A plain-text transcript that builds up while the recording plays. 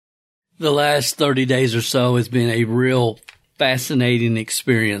The last 30 days or so has been a real fascinating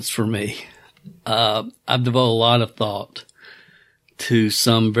experience for me. I've devoted a lot of thought to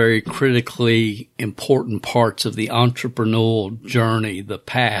some very critically important parts of the entrepreneurial journey, the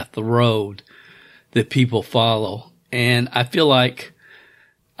path, the road that people follow. And I feel like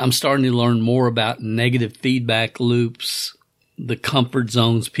I'm starting to learn more about negative feedback loops, the comfort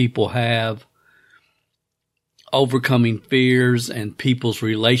zones people have, overcoming fears and people's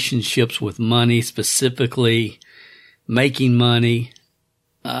relationships with money, specifically making money.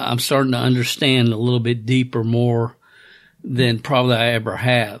 I'm starting to understand a little bit deeper more than probably I ever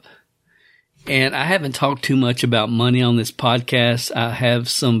have. And I haven't talked too much about money on this podcast. I have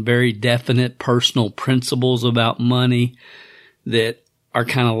some very definite personal principles about money that are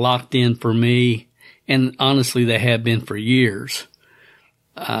kind of locked in for me. And honestly, they have been for years.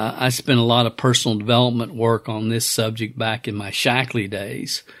 I spent a lot of personal development work on this subject back in my Shackley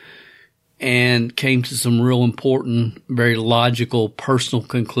days and came to some real important, very logical personal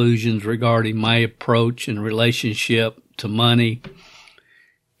conclusions regarding my approach and relationship to money.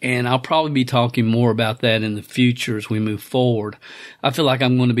 And I'll probably be talking more about that in the future as we move forward. I feel like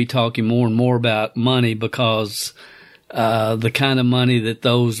I'm going to be talking more and more about money because the kind of money that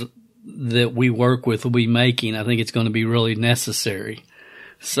those that we work with will be making, I think it's going to be really necessary.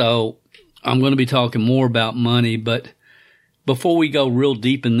 So I'm going to be talking more about money, but before we go real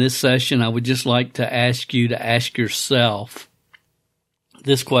deep in this session, I would just like to ask you to ask yourself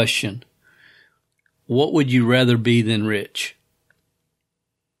this question. What would you rather be than rich?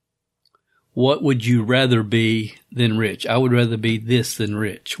 What would you rather be than rich? I would rather be this than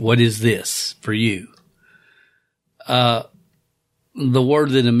rich. What is this for you? The word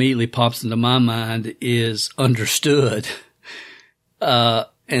that immediately pops into my mind is understood.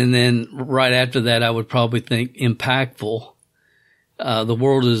 And then right after that, I would probably think impactful. The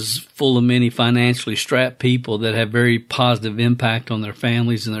world is full of many financially strapped people that have very positive impact on their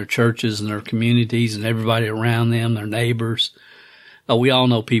families and their churches and their communities and everybody around them, their neighbors. We all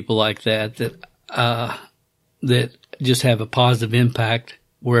know people like that just have a positive impact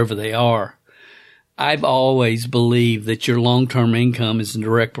wherever they are. I've always believed that your long-term income is in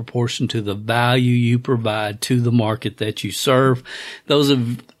direct proportion to the value you provide to the market that you serve. Those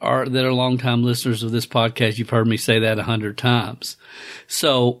that are long-time listeners of this podcast, you've heard me say that 100 times.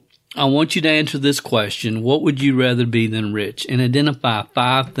 So I want you to answer this question. What would you rather be than rich? And identify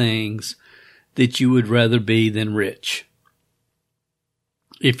 5 things that you would rather be than rich.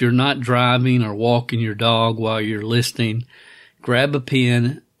 If you're not driving or walking your dog while you're listening, grab a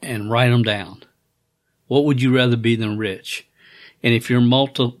pen and write them down. What would you rather be than rich? And if you're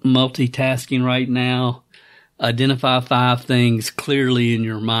multitasking right now, identify 5 things clearly in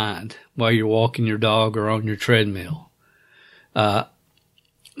your mind while you're walking your dog or on your treadmill. Over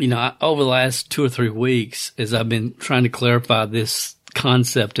the last 2 or 3 weeks, as I've been trying to clarify this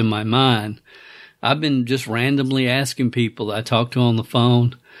concept in my mind, I've been just randomly asking people that I talk to on the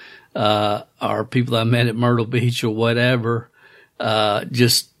phone, or people I met at Myrtle Beach or whatever,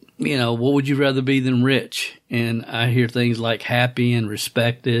 what would you rather be than rich? And I hear things like happy and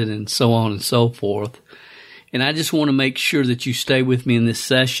respected and so on and so forth. And I just want to make sure that you stay with me in this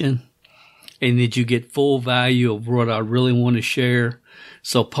session and that you get full value of what I really want to share.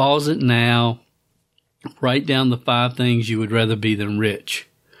 So pause it now. Write down the 5 things you would rather be than rich.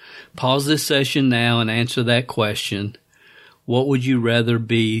 Pause this session now and answer that question. What would you rather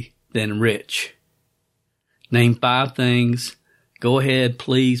be than rich? Name 5 things. Go ahead,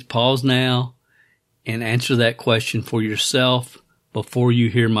 please pause now and answer that question for yourself before you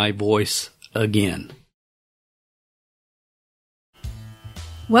hear my voice again.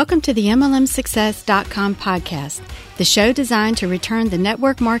 Welcome to the MLMsuccess.com podcast, the show designed to return the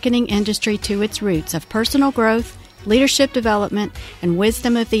network marketing industry to its roots of personal growth, leadership development, and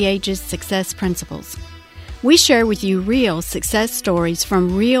wisdom of the ages success principles. We share with you real success stories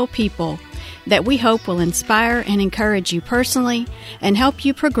from real people that we hope will inspire and encourage you personally and help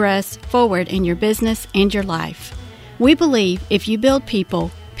you progress forward in your business and your life. We believe if you build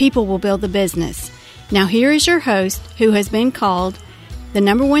people, people will build the business. Now here is your host, who has been called the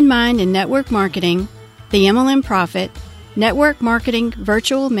 #1 mind in network marketing, the MLM Prophet, network marketing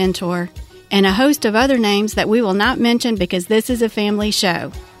virtual mentor, and a host of other names that we will not mention because this is a family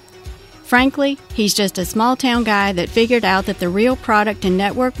show. Frankly, he's just a small-town guy that figured out that the real product in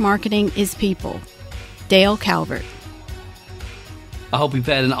network marketing is people. Dale Calvert. I hope you've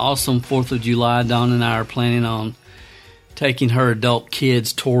had an awesome 4th of July. Dawn and I are planning on taking her adult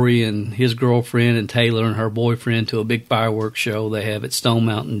kids, Tori and his girlfriend, and Taylor and her boyfriend, to a big fireworks show they have at Stone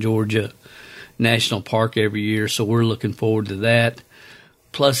Mountain, Georgia National Park every year. So we're looking forward to that.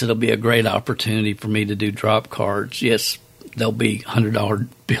 Plus, it'll be a great opportunity for me to do drop cards. Yes, there'll be $100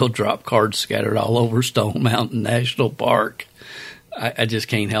 bill drop cards scattered all over Stone Mountain National Park. I just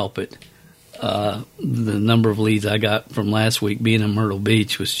can't help it. The number of leads I got from last week being in Myrtle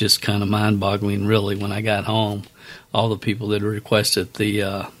Beach was just kind of mind-boggling, really, when I got home. All the people that requested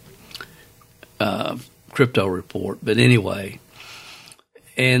the crypto report. But anyway,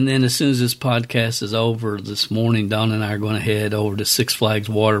 and then as soon as this podcast is over this morning, Don and I are going to head over to Six Flags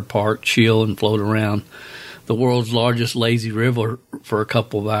Water Park, chill and float around the world's largest lazy river for a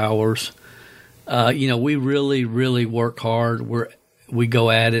couple of hours. We really, really work hard. We go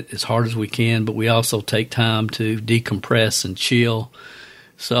at it as hard as we can, but we also take time to decompress and chill.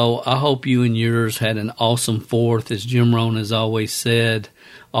 So I hope you and yours had an awesome 4th. As Jim Rohn has always said,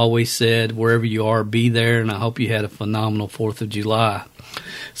 wherever you are, be there, and I hope you had a phenomenal 4th of July.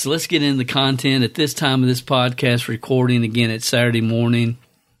 So let's get into the content. At this time of this podcast recording, again, it's Saturday morning.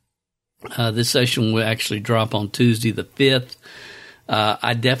 This session will actually drop on Tuesday the 5th.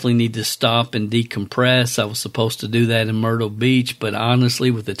 I definitely need to stop and decompress. I was supposed to do that in Myrtle Beach, but honestly,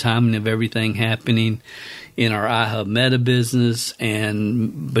 with the timing of everything happening in our iHub Meta business,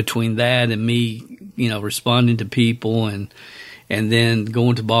 and between that and me, responding to people and then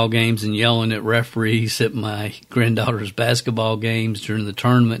going to ball games and yelling at referees at my granddaughter's basketball games during the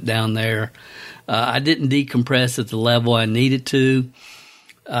tournament down there, I didn't decompress at the level I needed to.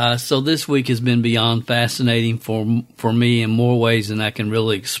 So this week has been beyond fascinating for me in more ways than I can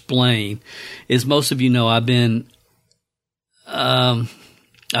really explain. As most of you know, I've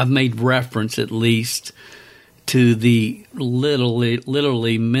made reference at least to the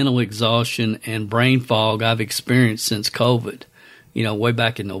literally mental exhaustion and brain fog I've experienced since COVID, way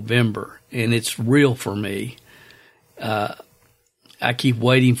back in November. And it's real for me. I keep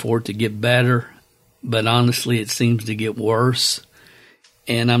waiting for it to get better, but honestly, it seems to get worse.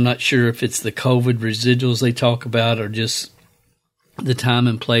 And I'm not sure if it's the COVID residuals they talk about or just the time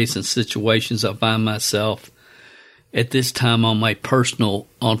and place and situations I find myself at this time on my personal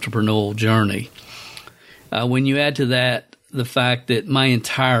entrepreneurial journey. When you add to that the fact that my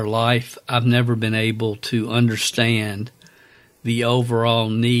entire life I've never been able to understand the overall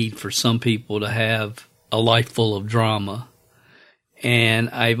need for some people to have a life full of drama. And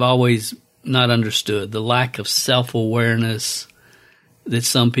I've always not understood the lack of self-awareness that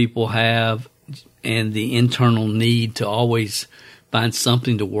some people have and the internal need to always find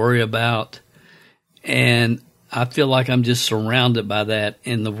something to worry about. And I feel like I'm just surrounded by that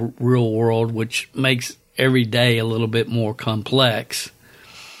in the real world, which makes every day a little bit more complex,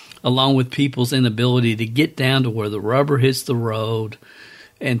 along with people's inability to get down to where the rubber hits the road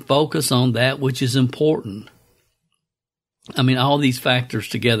and focus on that which is important. I mean, all these factors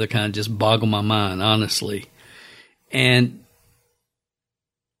together kind of just boggle my mind, honestly. And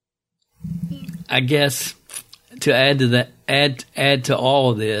I guess to add to that, add to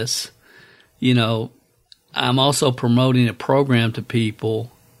all of this, I'm also promoting a program to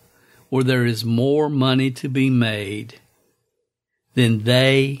people where there is more money to be made than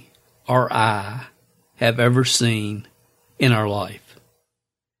they or I have ever seen in our life.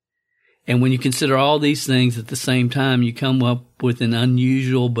 And when you consider all these things at the same time, you come up with an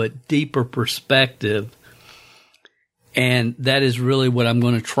unusual but deeper perspective. And that is really what I'm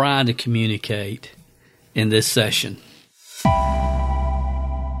going to try to communicate in this session.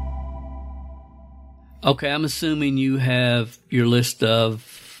 Okay, I'm assuming you have your list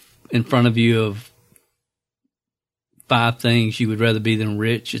in front of you of 5 things you would rather be than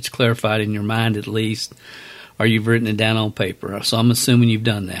rich. It's clarified in your mind at least, or you've written it down on paper. So I'm assuming you've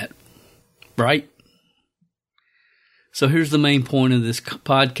done that, right? So here's the main point of this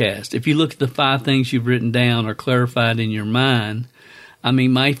podcast. If you look at the 5 things you've written down or clarified in your mind,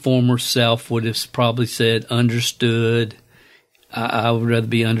 my former self would have probably said understood. I would rather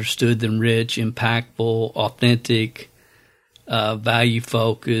be understood than rich, impactful, authentic,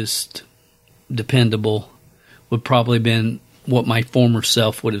 value-focused, dependable would probably been what my former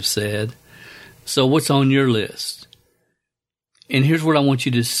self would have said. So what's on your list? And here's what I want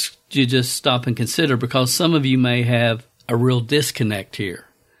you to just stop and consider, because some of you may have a real disconnect here.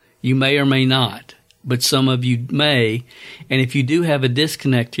 You may or may not, but some of you may. And if you do have a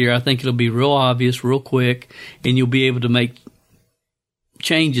disconnect here, I think it'll be real obvious, real quick, and you'll be able to make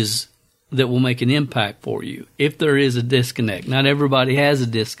changes that will make an impact for you if there is a disconnect. Not everybody has a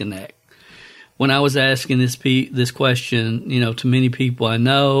disconnect. When I was asking this question, to many people I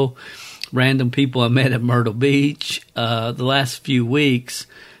know, random people I met at Myrtle Beach, the last few weeks,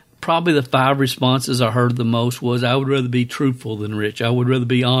 probably the 5 responses I heard the most was, I would rather be truthful than rich. I would rather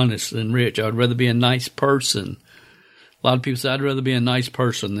be honest than rich. I would rather be a nice person A lot of people say, I'd rather be a nice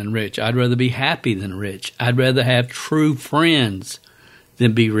person than rich. I'd rather be happy than rich. I'd rather have true friends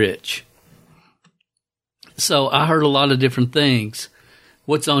than be rich. So I heard a lot of different things.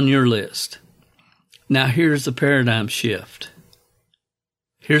 What's on your list? Now here's the paradigm shift.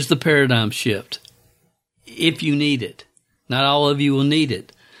 Here's the paradigm shift. If you need it. Not all of you will need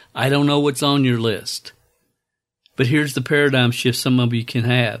it. I don't know what's on your list. But here's the paradigm shift some of you can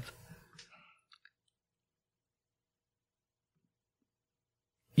have.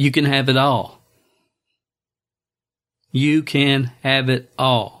 You can have it all. You can have it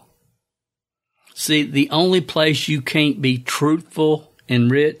all. See, the only place you can't be truthful and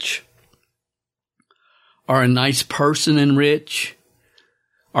rich, or a nice person and rich,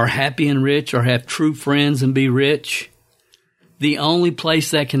 or happy and rich, or have true friends and be rich, the only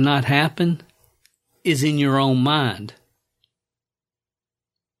place that cannot happen is in your own mind.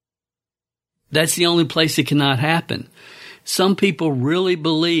 That's the only place it cannot happen. Some people really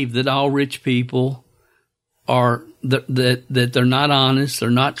believe that all rich people are that they're not honest,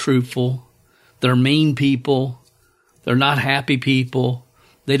 they're not truthful, they're mean people, they're not happy people,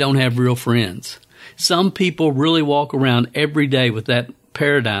 they don't have real friends. Some people really walk around every day with that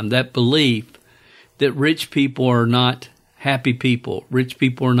paradigm, that belief that rich people are not happy people, rich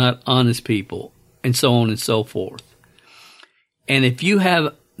people are not honest people, and so on and so forth. And if you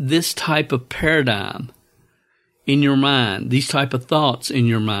have this type of paradigm in your mind, these type of thoughts in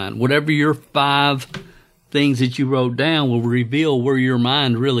your mind, whatever your 5 things that you wrote down will reveal where your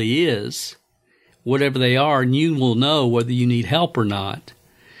mind really is, whatever they are, and you will know whether you need help or not.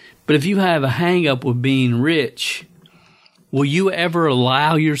 But if you have a hang-up with being rich, will you ever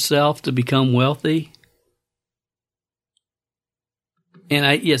allow yourself to become wealthy? And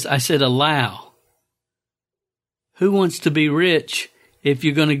I said allow. Who wants to be rich if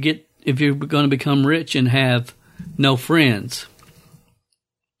you're going to become rich and have no friends?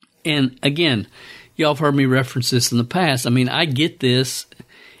 And again, y'all have heard me reference this in the past. I mean, I get this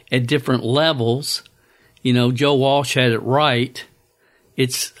at different levels. You know, Joe Walsh had it right.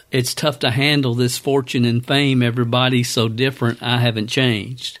 It's tough to handle this fortune and fame. Everybody's so different. I haven't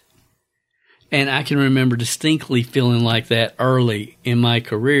changed. And I can remember distinctly feeling like that early in my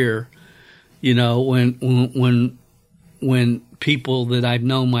career, you know, when people that I've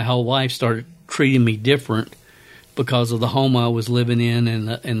known my whole life started treating me different because of the home I was living in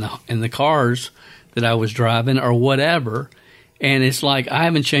and the cars that I was driving or whatever. And it's like, I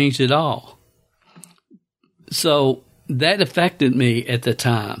haven't changed at all. So that affected me at the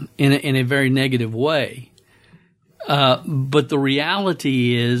time in a very negative way. But the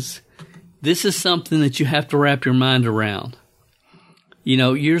reality is, this is something that you have to wrap your mind around. You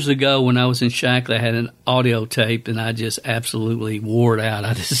know, years ago when I was in Shackley, I had an audio tape and I just absolutely wore it out.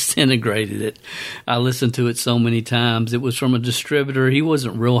 I disintegrated it. I listened to it so many times. It was from a distributor. He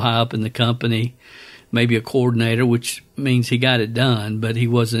wasn't real high up in the company, maybe a coordinator, which means he got it done, but he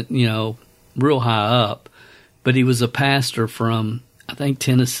wasn't, you know, real high up. But he was a pastor from, I think,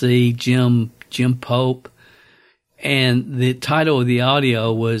 Tennessee, Jim Pope. And the title of the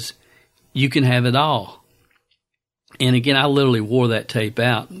audio was, You Can Have It All. And again, I literally wore that tape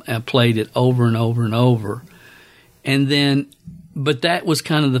out. I played it over and over and over. And then, but that was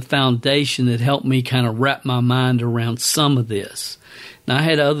kind of the foundation that helped me kind of wrap my mind around some of this. Now, I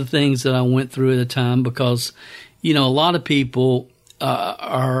had other things that I went through at the time because, you know, a lot of people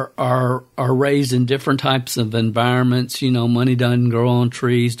are raised in different types of environments. You know, money doesn't grow on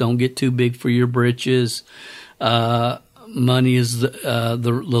trees. Don't get too big for your britches. Money is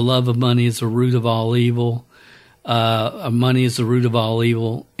the love of money is the root of all evil. Money is the root of all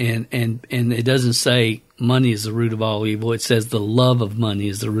evil, and it doesn't say money is the root of all evil. It says the love of money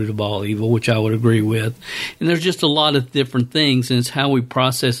is the root of all evil, which I would agree with. And there's just a lot of different things, and it's how we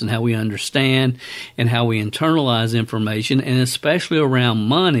process and how we understand and how we internalize information, and especially around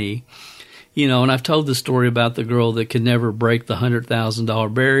money. You know, and I've told the story about the girl that could never break the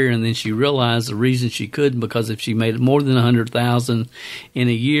 $100,000 barrier, and then she realized the reason she couldn't, because if she made more than $100,000 in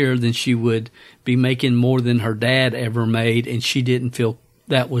a year, then she would be making more than her dad ever made, and she didn't feel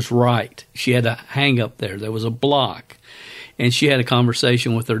that was right. She had a hang up there. There was a block. And she had a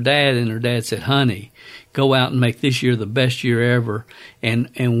conversation with her dad, and her dad said, "Honey, go out and make this year the best year ever, and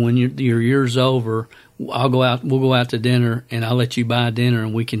when your year's over, we'll go out to dinner, and I'll let you buy dinner,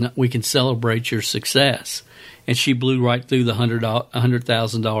 and we can celebrate your success." And she blew right through the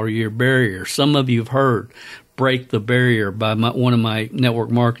 $100,000 a year barrier. Some of you have heard Break the Barrier by one of my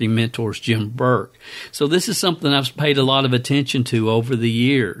network marketing mentors, Jim Burke. So this is something I've paid a lot of attention to over the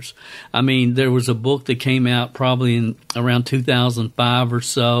years. I mean, there was a book that came out probably in around 2005 or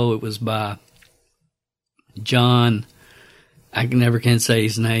so. It was by John I never can say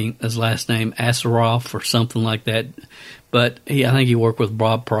his last name, Asaroff or something like that. But I think he worked with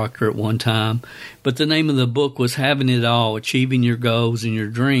Bob Proctor at one time. But the name of the book was Having It All, Achieving Your Goals and Your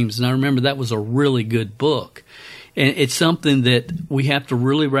Dreams. And I remember that was a really good book. And it's something that we have to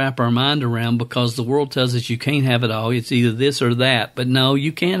really wrap our mind around, because the world tells us you can't have it all. It's either this or that. But no,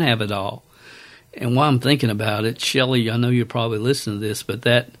 you can have it all. And while I'm thinking about it, Shelley, I know you're probably listening to this, but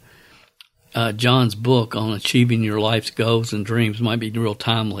that John's book on achieving your life's goals and dreams might be real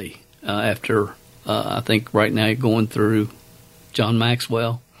timely after I think right now you're going through John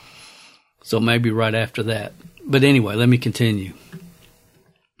Maxwell. So maybe right after that. But anyway, let me continue.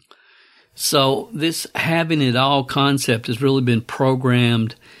 So this having it all concept has really been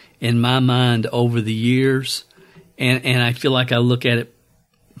programmed in my mind over the years. And I feel like I look at it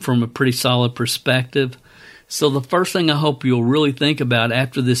from a pretty solid perspective. So the first thing I hope you'll really think about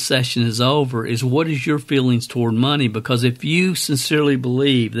after this session is over is, what is your feelings toward money? Because if you sincerely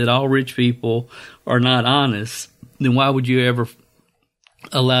believe that all rich people are not honest, then why would you ever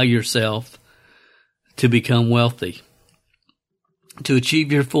allow yourself to become wealthy? To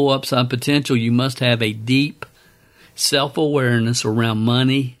achieve your full upside potential, you must have a deep self-awareness around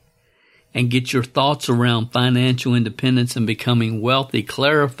money and get your thoughts around financial independence and becoming wealthy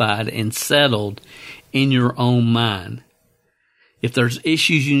clarified and settled in your own mind. If there's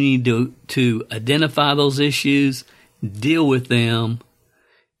issues, you need to identify those issues, deal with them,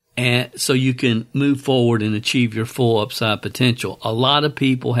 and so you can move forward and achieve your full upside potential. A lot of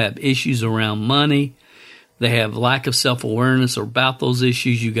people have issues around money. They have lack of self-awareness about those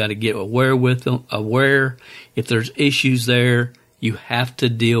issues. You got to get aware with them. If there's issues there, you have to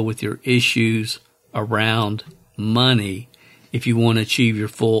deal with your issues around money if you want to achieve your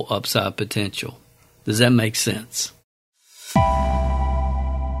full upside potential. Does that make sense?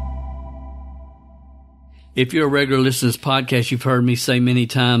 If you're a regular listener to this podcast, you've heard me say many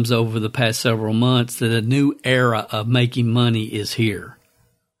times over the past several months that a new era of making money is here.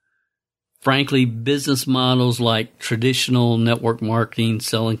 Frankly, business models like traditional network marketing,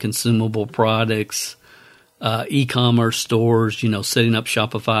 selling consumable products, e-commerce stores, setting up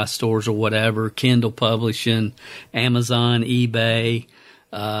Shopify stores or whatever, Kindle publishing, Amazon, eBay,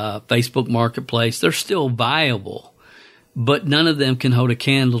 Facebook Marketplace, they're still viable, but none of them can hold a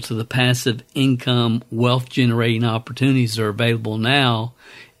candle to the passive income, wealth-generating opportunities that are available now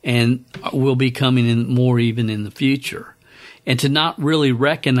and will be coming in more even in the future. And to not really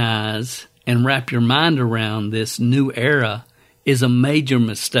recognize and wrap your mind around this new era is a major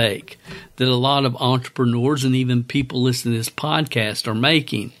mistake that a lot of entrepreneurs and even people listening to this podcast are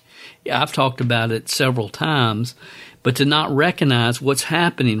making. I've talked about it several times, but to not recognize what's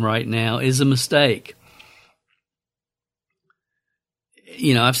happening right now is a mistake.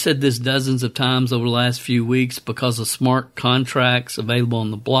 I've said this dozens of times over the last few weeks. Because of smart contracts available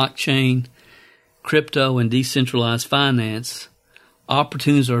on the blockchain, crypto, and decentralized finance,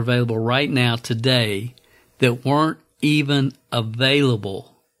 opportunities are available right now today that weren't even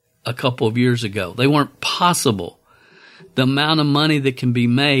available a couple of years ago. They weren't possible. The amount of money that can be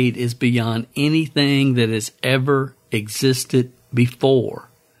made is beyond anything that has ever existed before.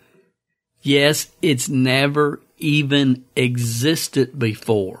 Yes, it's never even existed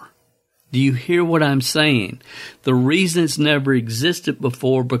before. Do you hear what I'm saying? The reason it's never existed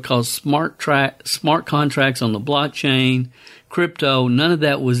before because smart contracts on the blockchain, crypto, none of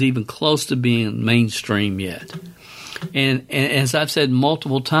that was even close to being mainstream yet. And as I've said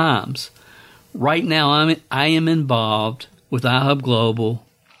multiple times, right now I am involved with iHub Global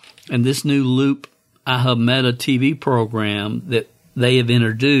and this new Loop iHub Meta TV program that they have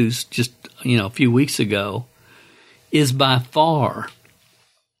introduced just a few weeks ago is by far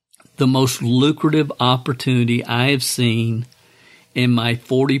the most lucrative opportunity I have seen in my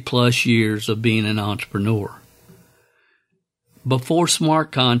 40-plus years of being an entrepreneur. Before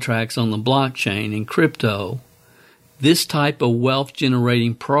smart contracts on the blockchain and crypto, this type of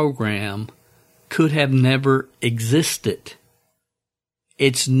wealth-generating program could have never existed.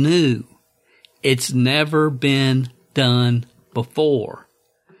 It's new. It's never been done before.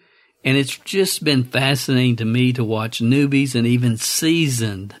 And it's just been fascinating to me to watch newbies and even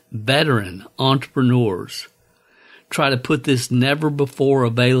seasoned veteran entrepreneurs try to put this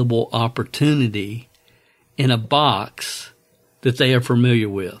never-before-available opportunity in a box that they are familiar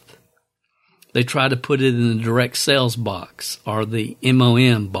with. They try to put it in the direct sales box or the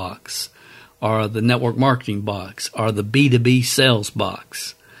MOM box or the network marketing box or the B2B sales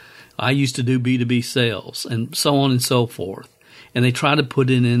box. I used to do B2B sales and so on and so forth. And they try to put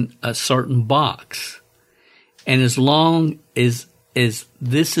it in a certain box. And as long as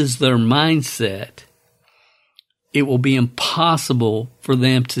this is their mindset, it will be impossible for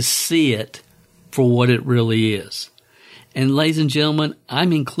them to see it for what it really is. And ladies and gentlemen,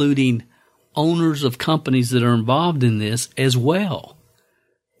 I'm including owners of companies that are involved in this as well.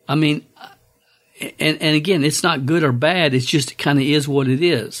 I mean, and again, it's not good or bad. It's just, it kind of is what it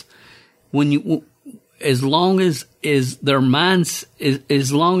is. As long as their mindset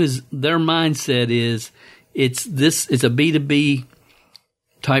is, it's a B2B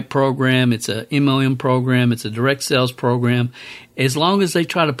type program, it's a MLM program, it's a direct sales program, as long as they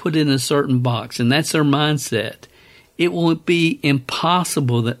try to put it in a certain box, and that's their mindset, it will be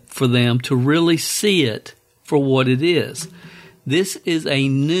impossible for them to really see it for what it is. This is a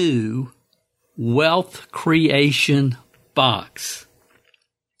new wealth creation box,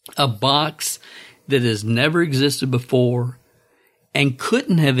 a box that has never existed before and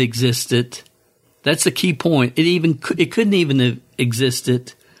couldn't have existed. That's the key point. It couldn't even have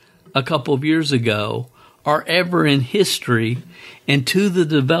existed a couple of years ago or ever in history until the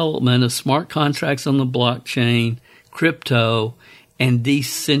development of smart contracts on the blockchain, crypto, and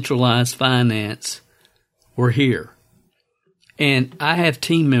decentralized finance were here. And I have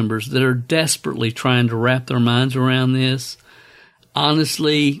team members that are desperately trying to wrap their minds around this.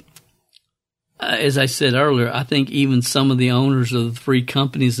 Honestly, as I said earlier, I think even some of the owners of the 3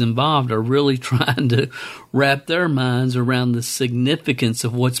 companies involved are really trying to wrap their minds around the significance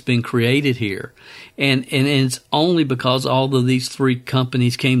of what's been created here. And it's only because all of these 3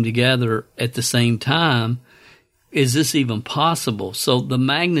 companies came together at the same time is this even possible. So the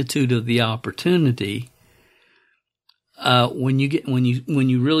magnitude of the opportunity, when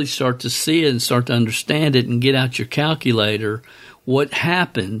you really start to see it and start to understand it and get out your calculator, what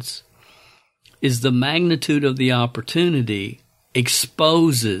happens is the magnitude of the opportunity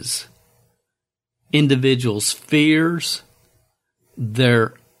exposes individuals' fears,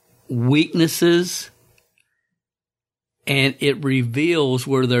 their weaknesses, and it reveals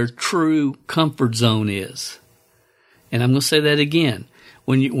where their true comfort zone is. And I'm going to say that again.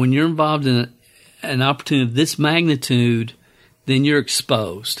 When you're involved in an opportunity of this magnitude, then you're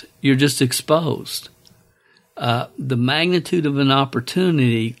exposed. You're just exposed. The magnitude of an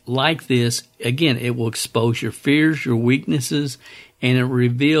opportunity like this, again, it will expose your fears, your weaknesses, and it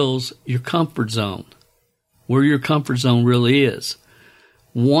reveals your comfort zone, where your comfort zone really is.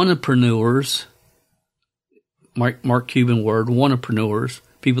 Wannapreneurs, Mark Cuban word, wannapreneurs,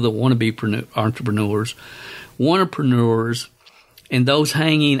 people that want to be entrepreneurs, wannapreneurs, and those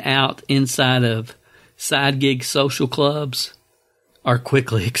hanging out inside of side gig social clubs are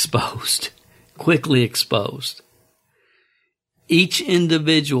quickly exposed. Each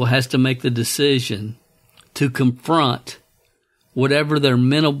individual has to make the decision to confront whatever their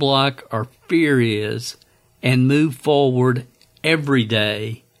mental block or fear is and move forward every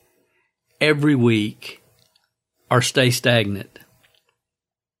day, every week, or stay stagnant.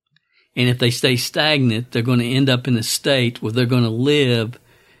 And if they stay stagnant, they're going to end up in a state where they're going to live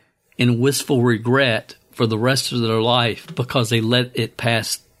in wistful regret for the rest of their life because they let it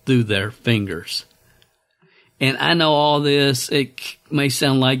pass through their fingers. And I know all this, it may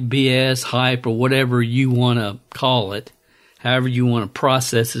sound like BS, hype, or whatever you want to call it, however you want to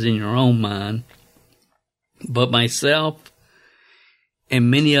process it in your own mind. But myself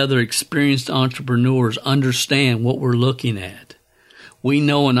and many other experienced entrepreneurs understand what we're looking at. We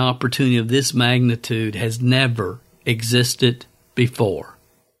know an opportunity of this magnitude has never existed before.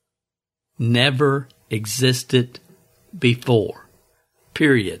 Never existed before.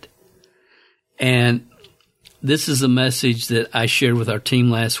 Period. And this is a message that I shared with our team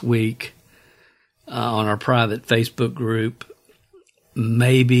last week on our private Facebook group.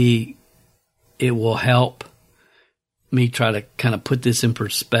 Maybe it will help me try to kind of put this in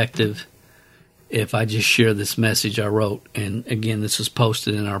perspective if I just share this message I wrote. And again, this was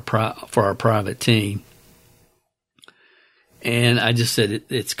posted in for our private team. And I just said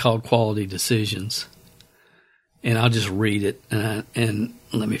it's called Quality Decisions. And I'll just read it, and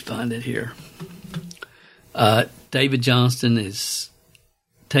let me find it here. David Johnston is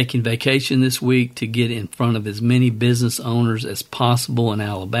taking vacation this week to get in front of as many business owners as possible in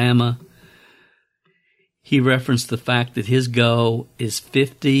Alabama. He referenced the fact that his goal is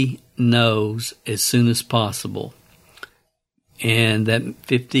 50 no's as soon as possible, and that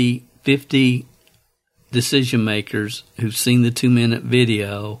 50 decision makers who've seen the 2-minute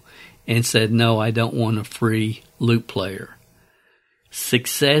video and said, no, I don't want a free loop player.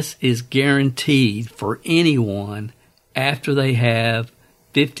 Success is guaranteed for anyone after they have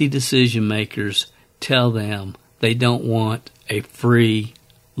 50 decision makers tell them they don't want a free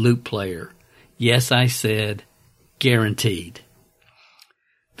loop player. Yes, I said guaranteed.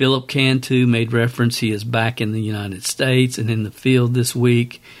 Philip Cantu made reference he is back in the United States and in the field this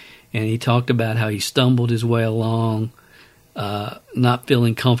week, and he talked about how he stumbled his way along, not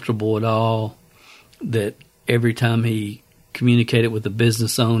feeling comfortable at all, that every time he communicated with a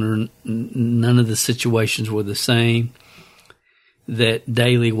business owner, none of the situations were the same, that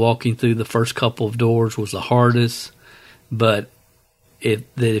daily walking through the first couple of doors was the hardest, but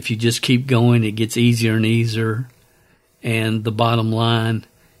if you just keep going, it gets easier and easier. And the bottom line,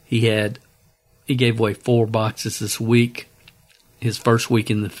 he gave away 4 boxes this week, his first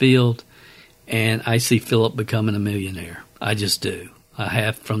week in the field, and I see Philip becoming a millionaire. I just do. I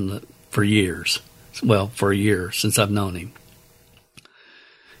have for years. Well, for a year since I've known him.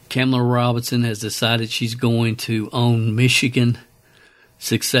 Kamala Robinson has decided she's going to own Michigan.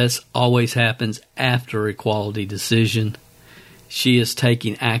 Success always happens after a quality decision. She is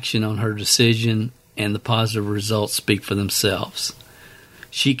taking action on her decision, and the positive results speak for themselves.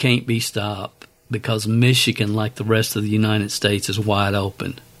 She can't be stopped because Michigan, like the rest of the United States, is wide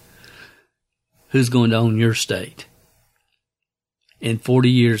open. Who's going to own your state? In 40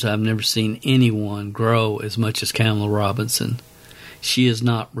 years, I've never seen anyone grow as much as Kamala Robinson. She is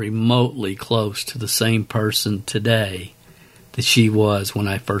not remotely close to the same person today that she was when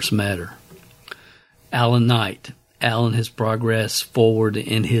I first met her. Alan Knight. Alan has progressed forward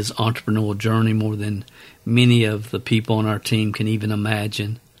in his entrepreneurial journey more than many of the people on our team can even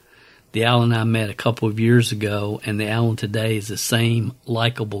imagine. The Alan I met a couple of years ago and the Alan today is the same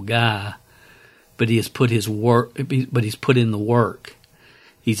likable guy, but he's put in the work.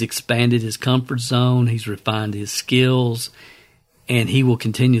 He's expanded his comfort zone, he's refined his skills, and he will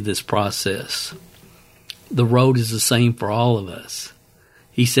continue this process. The road is the same for all of us.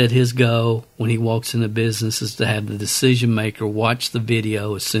 He said his goal when he walks into business is to have the decision maker watch the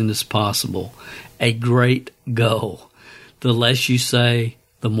video as soon as possible. A great goal. The less you say,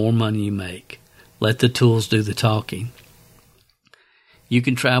 the more money you make. Let the tools do the talking. You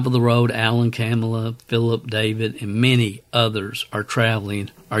can travel the road Alan, Kamala, Philip, David, and many others are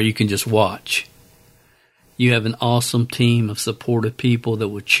traveling, or you can just watch. You have an awesome team of supportive people that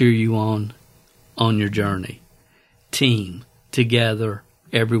will cheer you on your journey. Team, together,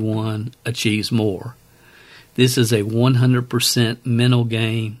 everyone achieves more. This is a 100% mental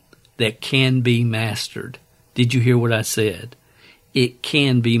game that can be mastered. Did you hear what I said? It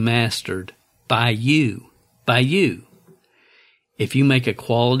can be mastered by you. By you. If you make a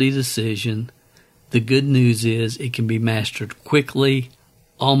quality decision, the good news is it can be mastered quickly,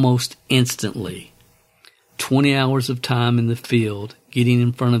 almost instantly. 20 hours of time in the field, getting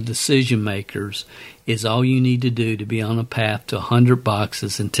in front of decision makers, is all you need to do to be on a path to 100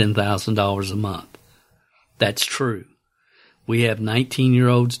 boxes and $10,000 a month. That's true. We have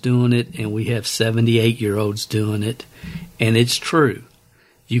 19-year-olds doing it, and we have 78-year-olds doing it, and it's true.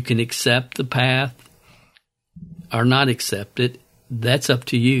 You can accept the path or not accept it. That's up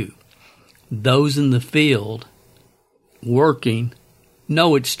to you. Those in the field working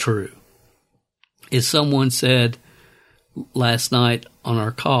know it's true. As someone said last night on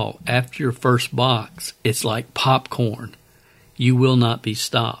our call, after your first box, it's like popcorn. You will not be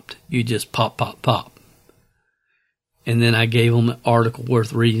stopped. You just pop, pop, pop. And then I gave them an article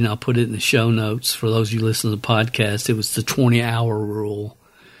worth reading. I'll put it in the show notes for those of you who listen to the podcast. It was the 20-hour rule.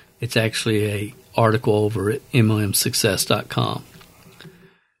 It's actually an article over at MLMsuccess.com.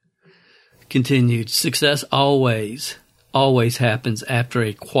 Continued. Success always happens after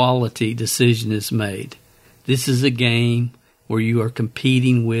a quality decision is made. This is a game where you are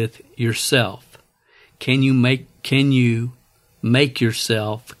competing with yourself. Can you make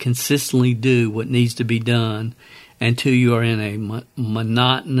yourself consistently do what needs to be done until you are in a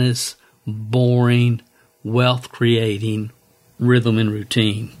monotonous, boring, wealth-creating rhythm and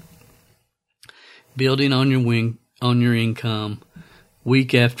routine? Building on your income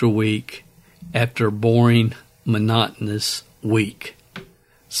week after week after a boring, monotonous week.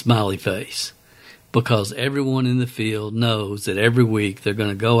 Smiley face. Because everyone in the field knows that every week they're going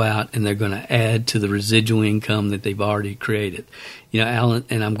to go out and they're going to add to the residual income that they've already created. You know, Alan,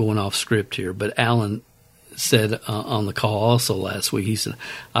 and I'm going off script here, but Alan said on the call also last week, he said,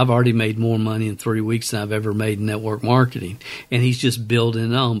 I've already made more money in 3 weeks than I've ever made in network marketing. And he's just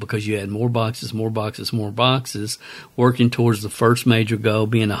building on because you add more boxes, working towards the first major goal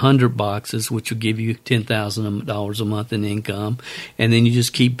being 100 boxes, which will give you $10,000 a month in income. And then you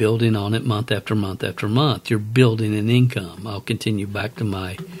just keep building on it month after month after month. You're building an income. I'll continue back to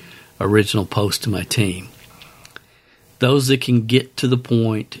my original post to my team. Those that can get to the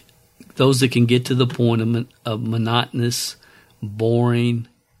point of monotonous, boring,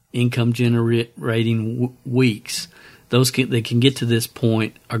 income-generating weeks, Those that can get to this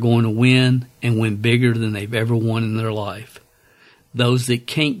point are going to win and win bigger than they've ever won in their life. Those that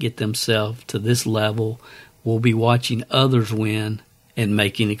can't get themselves to this level will be watching others win and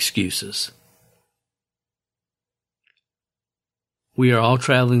making excuses. We are all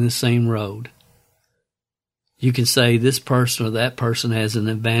traveling the same road. You can say this person or that person has an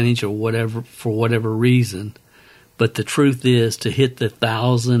advantage or whatever for whatever reason, but the truth is to hit the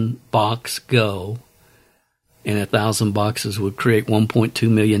 1,000-box goal, and 1,000 boxes would create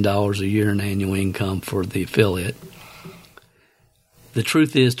 $1.2 million a year in annual income for the affiliate. The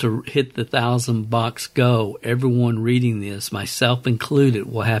truth is to hit the 1,000-box goal, everyone reading this, myself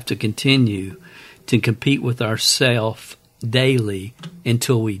included, will have to continue to compete with ourselves daily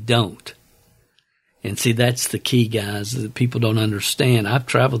until we don't. And see, that's the key, guys, that people don't understand. I've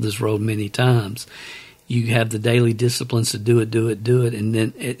traveled this road many times. You have the daily disciplines to do it. And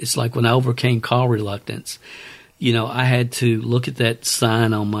then it's like when I overcame call reluctance. You know, I had to look at that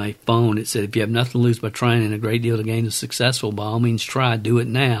sign on my phone. It said, if you have nothing to lose by trying and a great deal to gain to successful, by all means try, do it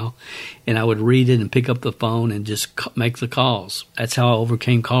now. And I would read it and pick up the phone and just make the calls. That's how I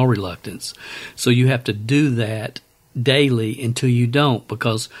overcame call reluctance. So you have to do that daily until you don't,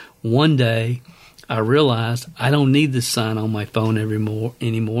 because one day I realized I don't need this sign on my phone anymore,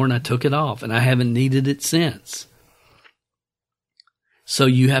 and I took it off, and I haven't needed it since. So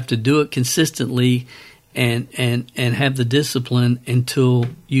you have to do it consistently and have the discipline until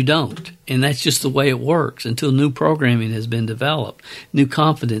you don't. And that's just the way it works until new programming has been developed, new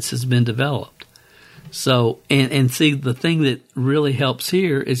confidence has been developed. So, and see, the thing that really helps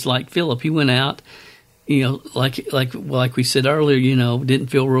here is like Philip, he went out, you know, like we said earlier, you know, didn't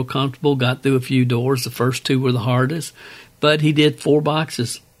feel real comfortable, got through a few doors. The first two were the hardest, but he did 4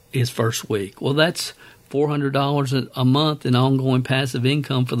 boxes his first week. Well, that's $400 a month in ongoing passive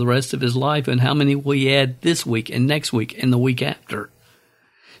income for the rest of his life. And how many will he add this week and next week and the week after?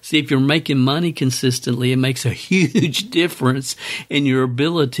 See, if you're making money consistently, it makes a huge difference in your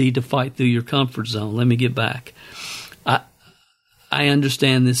ability to fight through your comfort zone. Let me get back. I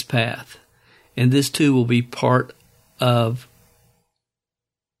understand this path. And this too will be part of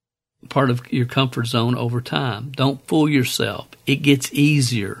your comfort zone over time. Don't fool yourself. It gets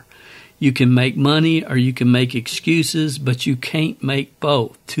easier. You can make money or you can make excuses, but you can't make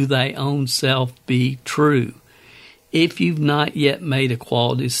both. To thy own self be true. If you've not yet made a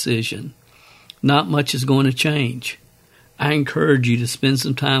quality decision, not much is going to change. I encourage you to spend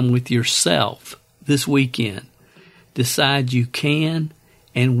some time with yourself this weekend. Decide you can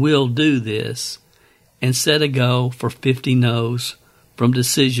and will do this, and set a goal for 50 no's from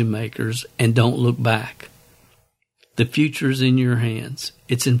decision makers, and don't look back. The future is in your hands.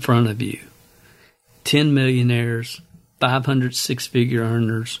 It's in front of you. 10 millionaires, 500 six-figure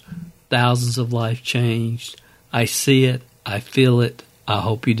earners, thousands of lives changed. I see it. I feel it. I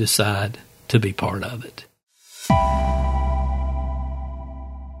hope you decide to be part of it.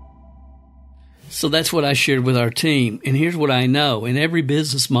 So that's what I shared with our team. And here's what I know. In every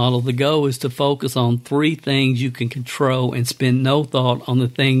business model, the goal is to focus on 3 things you can control and spend no thought on the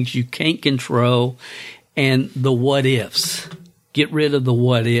things you can't control and the what ifs. Get rid of the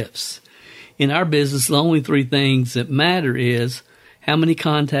what ifs. In our business, the only 3 things that matter is how many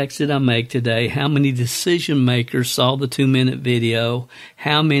contacts did I make today? How many decision makers saw the 2-minute video?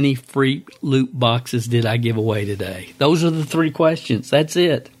 How many free loot boxes did I give away today? Those are the 3 questions. That's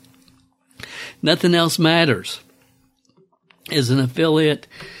it. Nothing else matters. As an affiliate,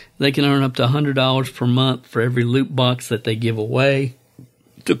 they can earn up to $100 per month for every loot box that they give away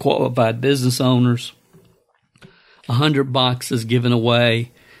to qualified business owners. 100 boxes given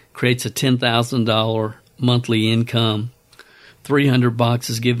away creates a $10,000 monthly income. 300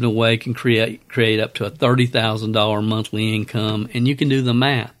 boxes given away can create up to a $30,000 monthly income. And you can do the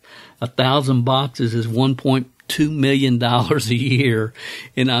math. 1,000 boxes is $1.2 million a year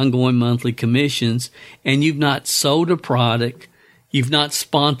in ongoing monthly commissions, and you've not sold a product, you've not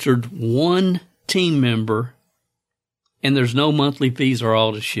sponsored one team member, and there's no monthly fees or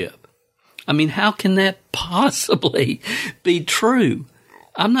all to ship. I mean, how can that possibly be true?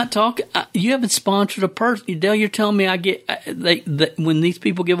 I'm not talking. You haven't sponsored a person. Dale, you're telling me when these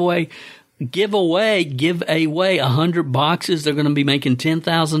people give away 100 boxes, they're going to be making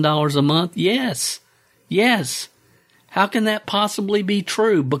 $10,000 a month? Yes. How can that possibly be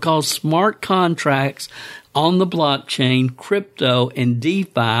true? Because smart contracts on the blockchain, crypto, and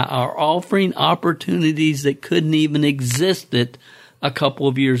DeFi are offering opportunities that couldn't even existed a couple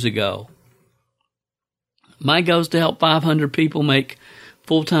of years ago. My goal is to help 500 people make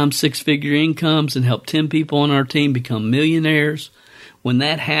full-time 6-figure incomes and help 10 people on our team become millionaires. When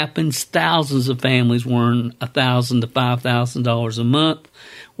that happens, thousands of families earn $1,000 to $5,000 a month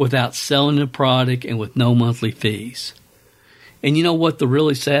without selling the product and with no monthly fees. And you know what the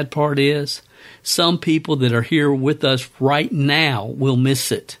really sad part is? Some people that are here with us right now will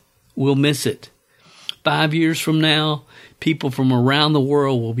miss it. Will miss it. 5 years from now, people from around the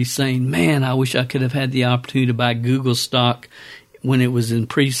world will be saying, man, I wish I could have had the opportunity to buy Google stock when it was in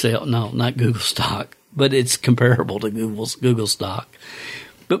pre-sale. No, not Google stock, but it's comparable to Google stock.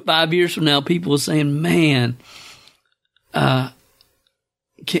 But 5 years from now, people are saying, man, I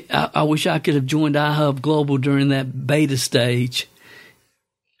wish I could have joined iHub Global during that beta stage.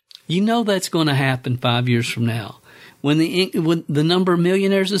 You know that's going to happen 5 years from now. When the number of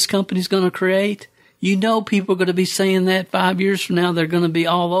millionaires this company is going to create, you know people are going to be saying that 5 years from now. They're going to be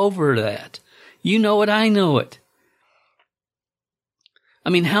all over that. You know it. I know it. I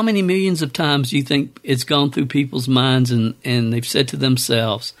mean, how many millions of times do you think it's gone through people's minds and they've said to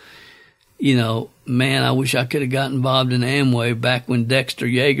themselves, you know, man, I wish I could have gotten involved in Amway back when Dexter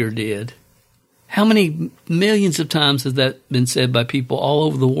Yeager did. How many millions of times has that been said by people all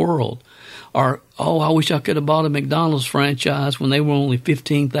over the world? Or, oh, I wish I could have bought a McDonald's franchise when they were only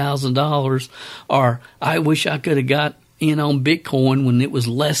 $15,000. Or, I wish I could have got in on Bitcoin when it was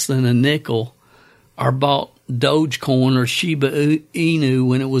less than a nickel. Or bought Dogecoin or Shiba Inu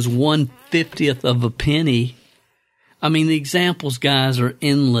when it was 1/50th of a penny. I mean, the examples, guys, are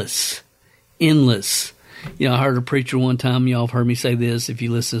endless. Endless. You know, I heard a preacher one time, y'all have heard me say this. If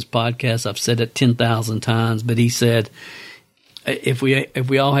you listen to this podcast, I've said it 10,000 times, but he said, if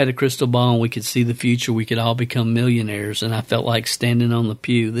we all had a crystal ball and we could see the future, we could all become millionaires. And I felt like standing on the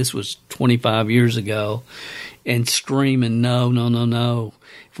pew. This was 25 years ago, and screaming, no, no, no, no.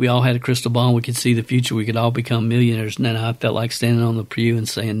 If we all had a crystal ball and we could see the future, we could all become millionaires. And then I felt like standing on the pew and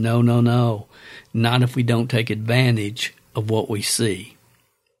saying, no, no, no. Not if we don't take advantage of what we see.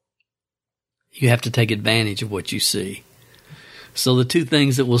 You have to take advantage of what you see. So the two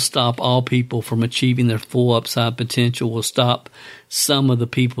things that will stop all people from achieving their full upside potential will stop some of the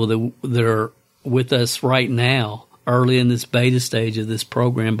people that are with us right now, early in this beta stage of this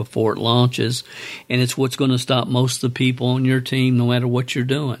program before it launches. And it's what's going to stop most of the people on your team no matter what you're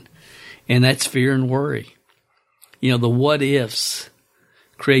doing. And that's fear and worry. You know, the what ifs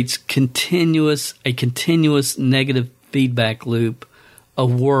creates a continuous negative feedback loop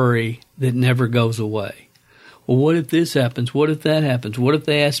of worry that never goes away. Well, what if this happens? What if that happens? What if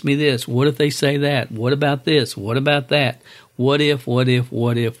they ask me this? What if they say that? What about this? What about that? What if, what if,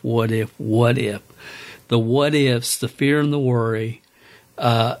 what if, what if, what if? The what ifs, the fear and the worry,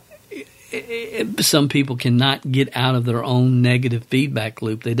 some people cannot get out of their own negative feedback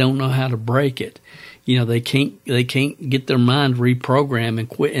loop. They don't know how to break it. You know, they can't get their mind reprogrammed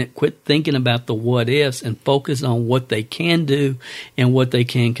and quit thinking about the what ifs and focus on what they can do and what they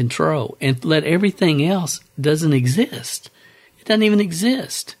can control, and let everything else doesn't exist. It doesn't even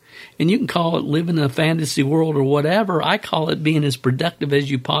exist. And you can call it living in a fantasy world or whatever. I call it being as productive as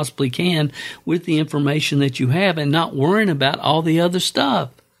you possibly can with the information that you have and not worrying about all the other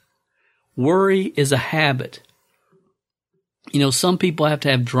stuff. Worry is a habit. You know, some people have to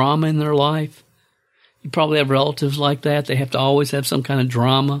have drama in their life. You probably have relatives like that. They have to always have some kind of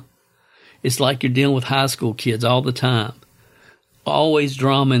drama. It's like you're dealing with high school kids all the time. Always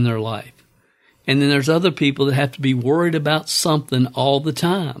drama in their life. And then there's other people that have to be worried about something all the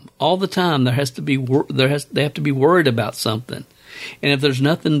time. All the time they have to be worried about something. And if there's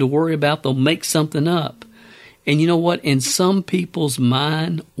nothing to worry about, they'll make something up. And you know what? In some people's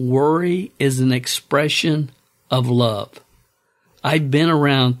mind, worry is an expression of love. I've been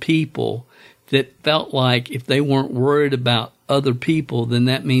around people that felt like if they weren't worried about other people, then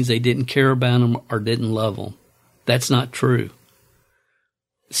that means they didn't care about them or didn't love them. That's not true.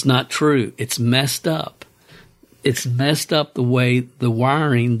 It's not true. It's messed up. It's messed up the way, the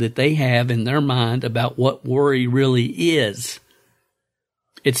wiring that they have in their mind about what worry really is.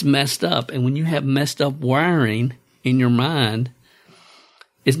 It's messed up. And when you have messed up wiring in your mind,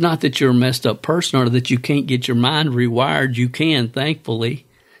 it's not that you're a messed up person or that you can't get your mind rewired. You can, thankfully.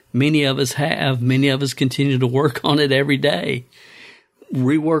 Many of us have. Many of us continue to work on it every day.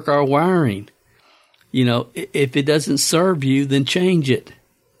 Rework our wiring. You know, if it doesn't serve you, then change it.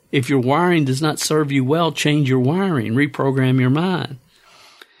 If your wiring does not serve you well, change your wiring. Reprogram your mind.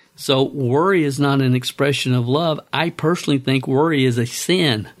 So worry is not an expression of love. I personally think worry is a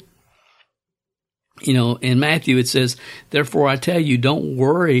sin. You know, in Matthew it says, therefore I tell you, don't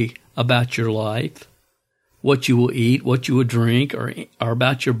worry about your life, what you will eat, what you will drink, or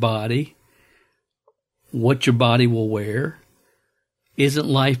about your body, what your body will wear. Isn't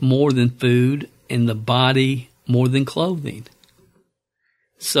life more than food and the body more than clothing?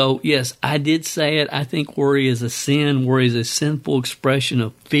 So, yes, I did say it. I think worry is a sin. Worry is a sinful expression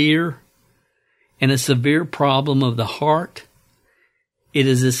of fear and a severe problem of the heart. It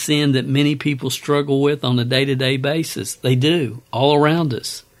is a sin that many people struggle with on a day-to-day basis. They do, all around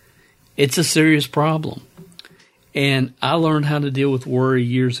us. It's a serious problem. And I learned how to deal with worry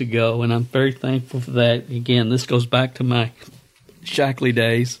years ago, and I'm very thankful for that. Again, this goes back to my Shackley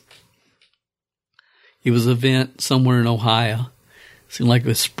days. It was an event somewhere in Ohio. It seemed like it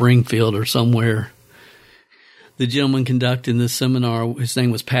was Springfield or somewhere. The gentleman conducting the seminar, his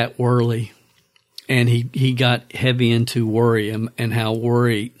name was Pat Worley, and he got heavy into worry and how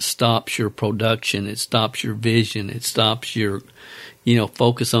worry stops your production. It stops your vision. It stops your,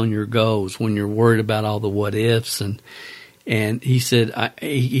 focus on your goals when you're worried about all the what ifs. And he said,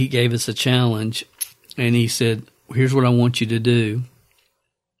 he gave us a challenge, and he said, here's what I want you to do.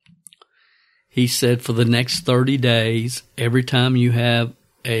 He said, for the next 30 days, every time you have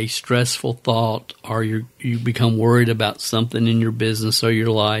a stressful thought or you become worried about something in your business or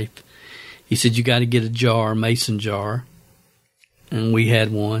your life, he said, you got to get a mason jar. And we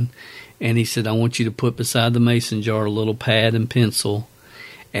had one. And he said, I want you to put beside the mason jar a little pad and pencil.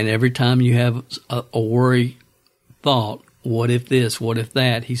 And every time you have a worry thought, what if this, what if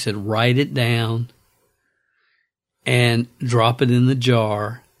that, he said, write it down and drop it in the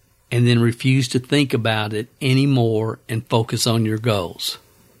jar. And then refuse to think about it anymore and focus on your goals.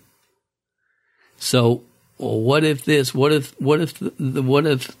 So, well, what if this? What if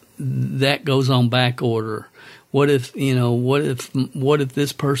that goes on back order? What if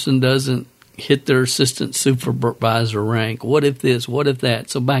this person doesn't hit their assistant supervisor rank? What if this? What if that?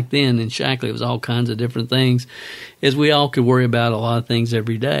 So back then in Shackley, it was all kinds of different things, as we all could worry about a lot of things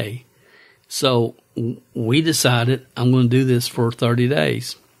every day. So we decided, I'm going to do this for 30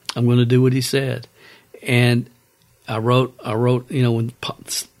 days. I'm going to do what he said. And I wrote, when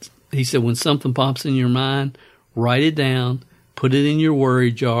he said, when something pops in your mind, write it down, put it in your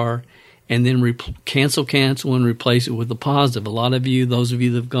worry jar, and then cancel and replace it with a positive. A lot of you, those of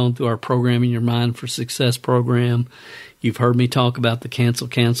you that have gone through our Programming Your Mind for Success program, you've heard me talk about the cancel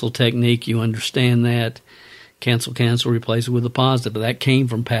technique. You understand that. Cancel, replace it with a positive. But that came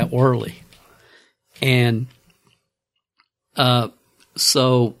from Pat Worley. And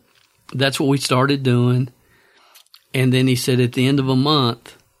so that's what we started doing. And then he said, at the end of a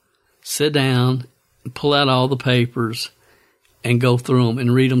month, sit down, pull out all the papers, and go through them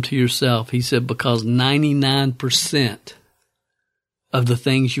and read them to yourself. He said, because 99% of the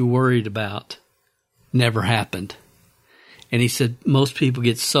things you worried about never happened. And he said, most people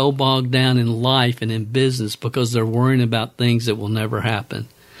get so bogged down in life and in business because they're worrying about things that will never happen.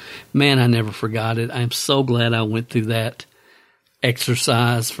 Man, I never forgot it. I'm so glad I went through that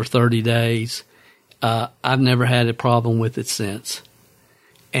exercise for 30 days. I've never had a problem with it since.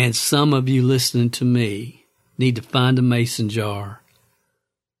 And some of you listening to me need to find a mason jar,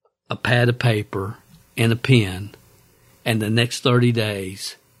 a pad of paper, and a pen. And the next 30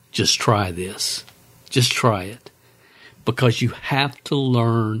 days, just try this. Just try it. Because you have to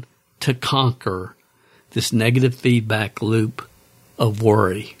learn to conquer this negative feedback loop of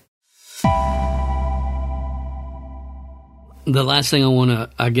worry. The last thing I want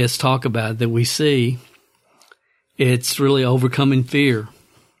to, talk about that we see, it's really overcoming fear.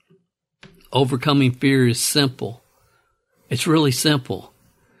 Overcoming fear is simple. It's really simple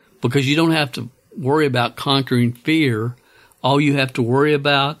because you don't have to worry about conquering fear. All you have to worry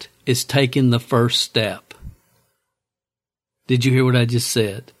about is taking the first step. Did you hear what I just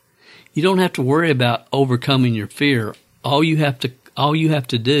said? You don't have to worry about overcoming your fear. All you have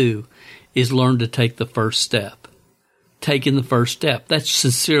to do is learn to take the first step. Taking the first step. That's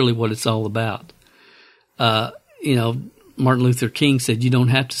sincerely what it's all about. Martin Luther King said you don't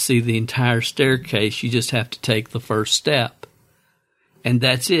have to see the entire staircase. You just have to take the first step. And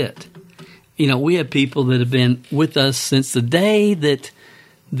that's it. We have people that have been with us since the day that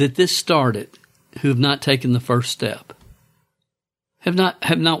this started who have not taken the first step. Have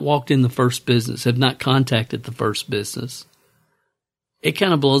not walked in the first business, have not contacted the first business. It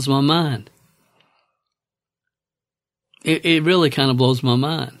kind of blows my mind. It really kind of blows my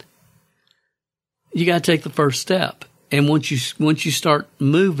mind. You got to take the first step. And once you start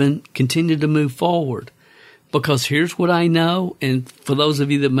moving, continue to move forward. Because here's what I know, and for those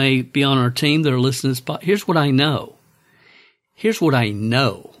of you that may be on our team that are listening to this, here's what I know. Here's what I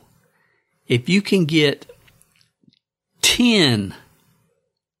know. If you can get 10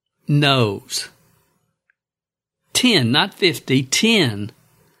 no's, 10, not 50, 10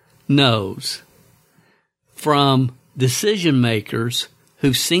 no's from decision makers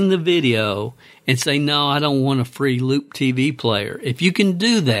who've seen the video and say, no, I don't want a free Loop TV player. If you can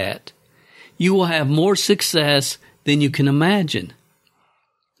do that, you will have more success than you can imagine.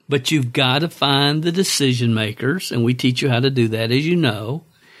 But you've got to find the decision makers, and we teach you how to do that, as you know,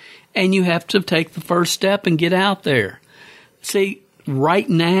 and you have to take the first step and get out there. See, right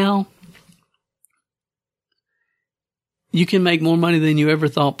now, you can make more money than you ever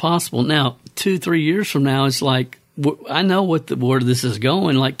thought possible. Now, 2-3 years from now, it's like, I know where this is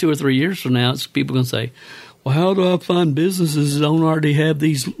going. Like 2 or 3 years from now, it's people going to say, well, how do I find businesses that don't already have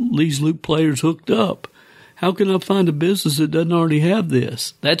these Loop players hooked up? How can I find a business that doesn't already have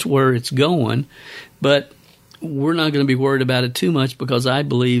this? That's where it's going. But we're not going to be worried about it too much, because I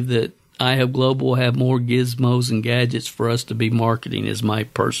believe that iHub Global will have more gizmos and gadgets for us to be marketing, is my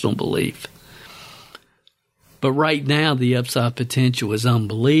personal belief. But right now, the upside potential is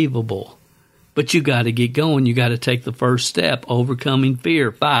unbelievable. But you got to get going. You got to take the first step, overcoming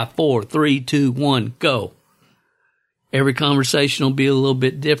fear. 5, 4, 3, 2, 1, go. Every conversation will be a little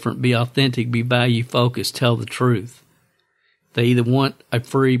bit different. Be authentic, be value focused, tell the truth. They either want a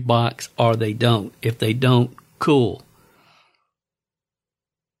free box or they don't. If they don't, cool.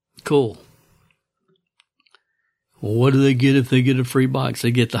 Cool. Well, what do they get if they get a free box?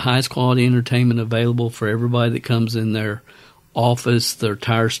 They get the highest quality entertainment available for everybody that comes in their office, their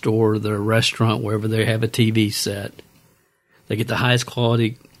tire store, their restaurant, wherever they have a TV set. They get the highest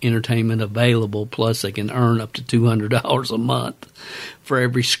quality entertainment available, plus they can earn up to $200 a month for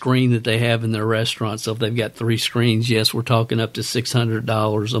every screen that they have in their restaurant. So if they've got 3 screens, yes, we're talking up to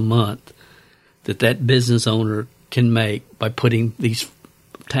 $600 a month that business owner can make by attaching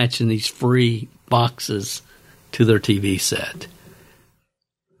these free boxes to their TV set.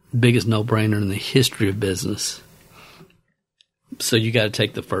 Biggest no-brainer in the history of business. So you got to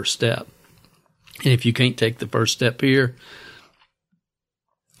take the first step. And if you can't take the first step here,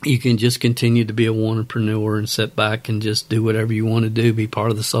 you can just continue to be a entrepreneur and sit back and just do whatever you want to do, be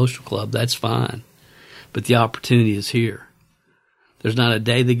part of the social club. That's fine. But the opportunity is here. There's not a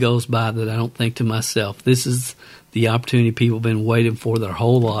day that goes by that I don't think to myself, this is the opportunity people have been waiting for their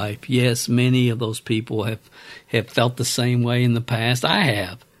whole life. Yes, many of those people have felt the same way in the past. I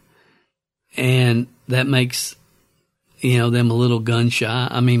have. And that makes them a little gun shy.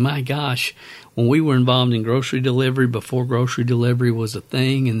 I mean, my gosh, when we were involved in grocery delivery, before grocery delivery was a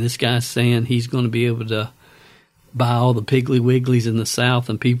thing, and this guy's saying he's going to be able to buy all the Piggly Wigglies in the South,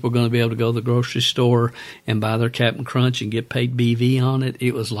 and people are going to be able to go to the grocery store and buy their Captain Crunch and get paid BV on it.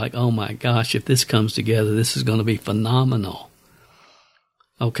 It was like, oh my gosh, if this comes together, this is going to be phenomenal.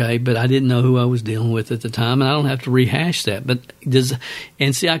 Okay, but I didn't know who I was dealing with at the time, and I don't have to rehash that. But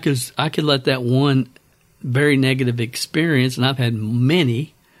I could let that one very negative experience, and I've had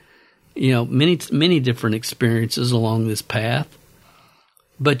many different experiences along this path,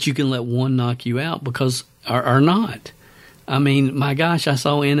 but you can let one knock you out because, or not. I mean, my gosh, I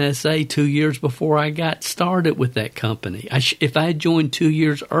saw NSA 2 years before I got started with that company. If I had joined 2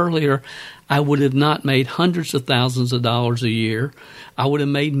 years earlier, I would have not made hundreds of thousands of dollars a year. I would have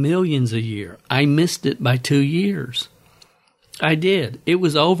made millions a year. I missed it by 2 years. I did. It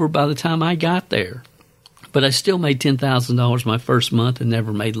was over by the time I got there. But I still made $10,000 my first month and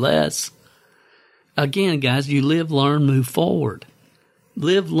never made less. Again, guys, you live, learn, move forward.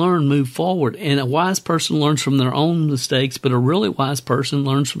 Live, learn, move forward. And a wise person learns from their own mistakes, but a really wise person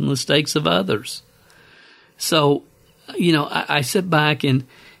learns from the mistakes of others. So, I sit back and,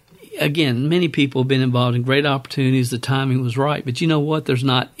 again, many people have been involved in great opportunities. The timing was right. But you know what? There's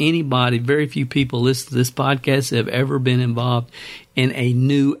not anybody, very few people listening to this podcast have ever been involved in a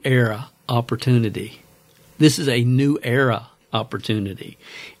new era opportunity. This is a new era opportunity.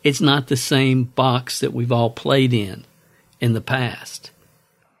 It's not the same box that we've all played in the past.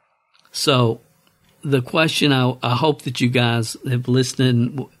 So the question I hope that you guys have listened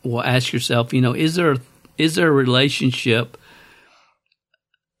and will ask yourself, is there a relationship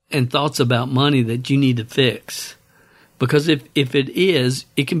and thoughts about money that you need to fix? Because if it is,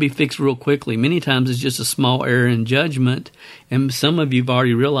 it can be fixed real quickly. Many times it's just a small error in judgment. And some of you have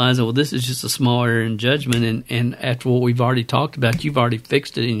already realized, well, this is just a small error in judgment. And after what we've already talked about, you've already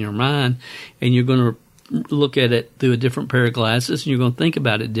fixed it in your mind. And you're going to look at it through a different pair of glasses. And you're going to think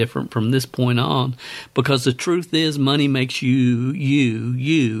about it different from this point on. Because the truth is, money makes you,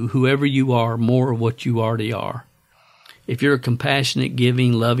 whoever you are, more of what you already are. If you're a compassionate,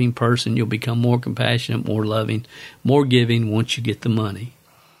 giving, loving person, you'll become more compassionate, more loving, more giving once you get the money.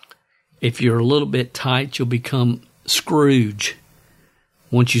 If you're a little bit tight, you'll become Scrooge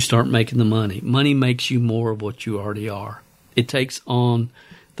once you start making the money. Money makes you more of what you already are. It takes on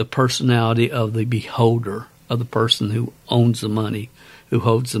the personality of the beholder, of the person who owns the money, who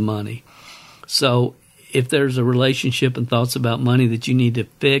holds the money. So if there's a relationship and thoughts about money that you need to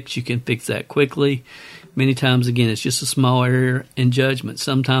fix, you can fix that quickly. Many times, again, it's just a small error in judgment.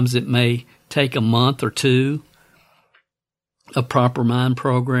 Sometimes it may take a month or two of proper mind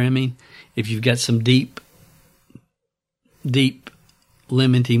programming. If you've got some deep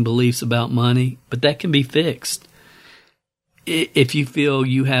limiting beliefs about money, but that can be fixed. If you feel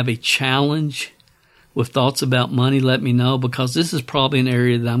you have a challenge with thoughts about money, let me know, because this is probably an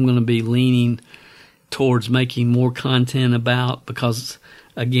area that I'm going to be leaning towards making more content about, because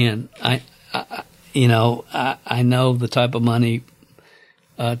again, I know the type of money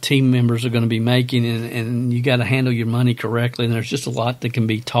team members are going to be making, and you got to handle your money correctly. And there's just a lot that can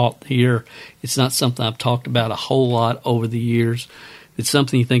be taught here. It's not something I've talked about a whole lot over the years. If it's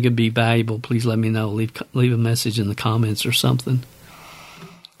something you think would be valuable, please let me know. Leave a message in the comments or something.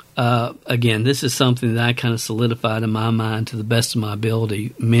 Again, this is something that I kind of solidified in my mind to the best of my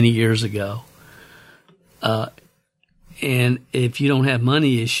ability many years ago. And if you don't have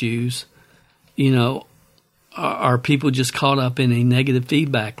money issues, are people just caught up in a negative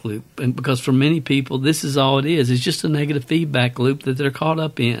feedback loop? And because for many people, this is all it is. It's just a negative feedback loop that they're caught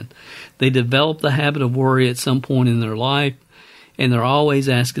up in. They develop the habit of worry at some point in their life, and they're always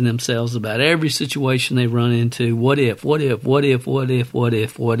asking themselves about every situation they run into, what if,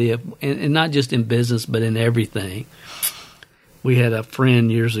 and not just in business, but in everything. We had a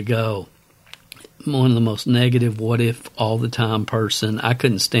friend years ago, one of the most negative what if all the time person. I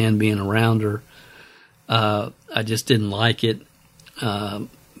couldn't stand being around her. I just didn't like it. But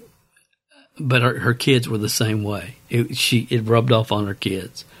her kids were the same way. It rubbed off on her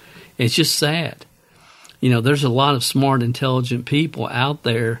kids. It's just sad. There's a lot of smart, intelligent people out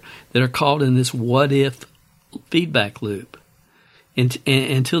there that are caught in this what if feedback loop. And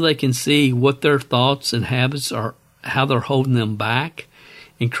until they can see what their thoughts and habits are, how they're holding them back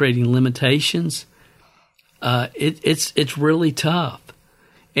and creating limitations, it's really tough.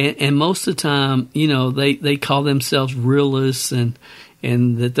 And most of the time, they call themselves realists and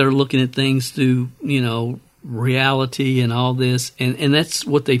that they're looking at things through, reality and all this. And that's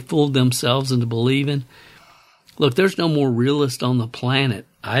what they fooled themselves into believing. Look, there's no more realist on the planet,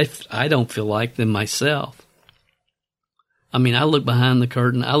 I don't feel like, than myself. I mean, I look behind the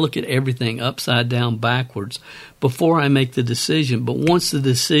curtain. I look at everything upside down, backwards, before I make the decision. But once the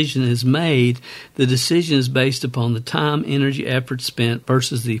decision is made, the decision is based upon the time, energy, effort spent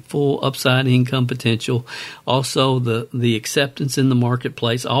versus the full upside income potential. Also, the acceptance in the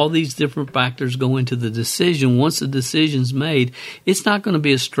marketplace. All these different factors go into the decision. Once the decision's made, it's not going to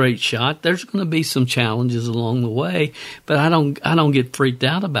be a straight shot. There's going to be some challenges along the way, but I don't get freaked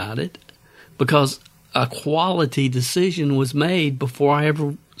out about it, because a quality decision was made before I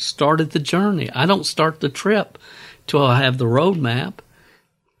ever started the journey. I don't start the trip till I have the roadmap,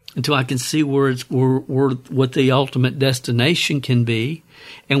 until I can see what the ultimate destination can be.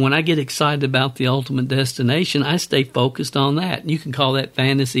 And when I get excited about the ultimate destination, I stay focused on that. You can call that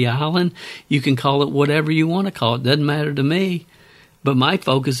Fantasy Island. You can call it whatever you want to call it. Doesn't matter to me. But my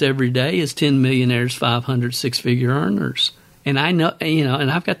focus every day is 10 millionaires, 500 six-figure earners. And I know,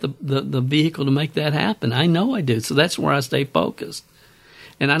 and I've got the vehicle to make that happen. I know I do. So that's where I stay focused.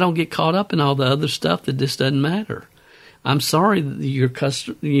 And I don't get caught up in all the other stuff that just doesn't matter. I'm sorry that your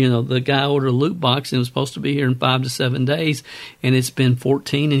customer, the guy ordered a loot box and it was supposed to be here in 5 to 7 days, and it's been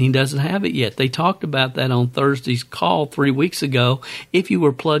 14 and he doesn't have it yet. They talked about that on Thursday's call 3 weeks ago. If you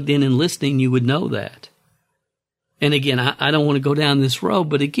were plugged in and listening, you would know that. And again, I don't want to go down this road,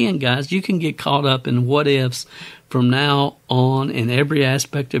 but again, guys, you can get caught up in what ifs from now on in every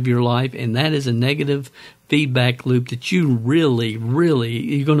aspect of your life, and that is a negative feedback loop that you really,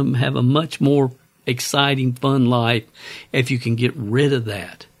 you're going to have a much more exciting, fun life if you can get rid of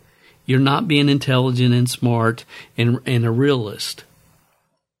that. You're not being intelligent and smart and a realist.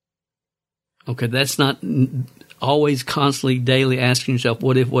 Okay, that's not always constantly, daily asking yourself,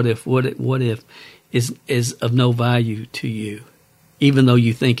 what if is of no value to you, even though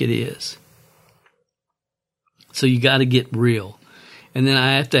you think it is. So you got to get real. And then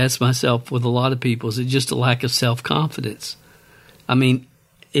I have to ask myself, with a lot of people, is it just a lack of self-confidence? I mean,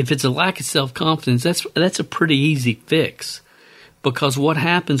 if it's a lack of self-confidence, that's a pretty easy fix. Because what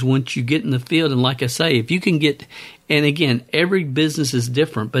happens once you get in the field, and like I say, if you can get, and again, every business is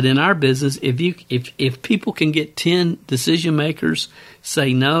different, but in our business, if people can get 10 decision makers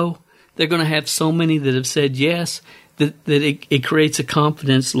say no, they're going to have so many that have said yes that it creates a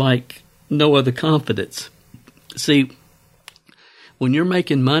confidence like no other confidence. See, when you're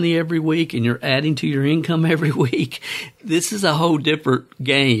making money every week and you're adding to your income every week, this is a whole different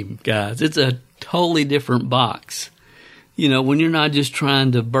game, guys. It's a totally different box. when you're not just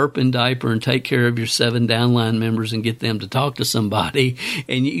trying to burp and diaper and take care of your 7 downline members and get them to talk to somebody,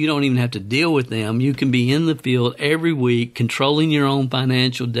 and you don't even have to deal with them. You can be in the field every week, controlling your own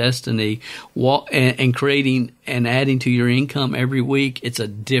financial destiny, and creating and adding to your income every week. It's a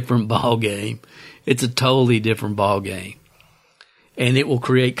different ball game. It's a totally different ball game. And it will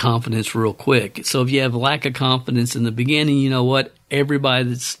create confidence real quick. So if you have lack of confidence in the beginning, you know what? Everybody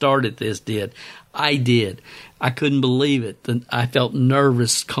that started this did. I did. I couldn't believe it. I felt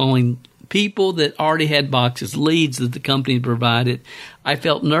nervous calling people that already had boxes, leads that the company provided. I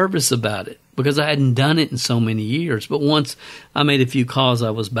felt nervous about it because I hadn't done it in so many years. But once I made a few calls,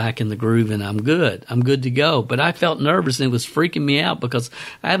 I was back in the groove and I'm good. I'm good to go. But I felt nervous and it was freaking me out because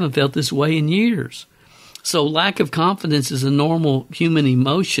I haven't felt this way in years. So lack of confidence is a normal human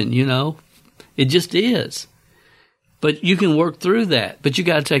emotion, It just is. But you can work through that. But you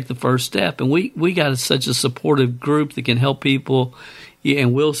got to take the first step. And we got such a supportive group that can help people,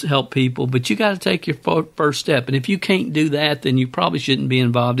 and will help people. But you got to take your first step. And if you can't do that, then you probably shouldn't be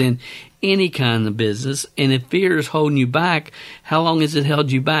involved in any kind of business. And if fear is holding you back, how long has it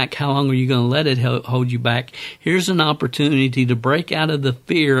held you back? How long are you going to let it hold you back? Here's an opportunity to break out of the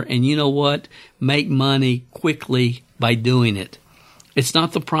fear and, you know what, make money quickly by doing it. It's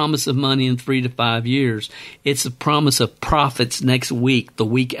not the promise of money in 3 to 5 years. It's the promise of profits next week, the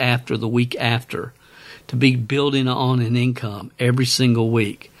week after, to be building on an income every single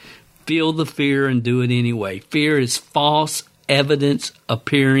week. Feel the fear and do it anyway. Fear is false evidence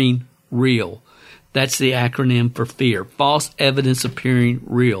appearing real. That's the acronym for fear. False evidence appearing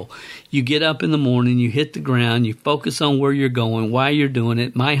real. You get up in the morning, you hit the ground, you focus on where you're going, why you're doing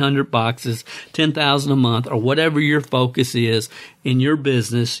it, my 100 boxes, 10,000 a month, or whatever your focus is in your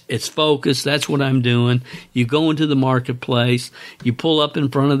business. It's focus. That's what I'm doing. You go into the marketplace, you pull up in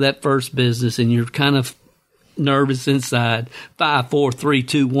front of that first business, and you're kind of nervous inside. 5, 4, 3,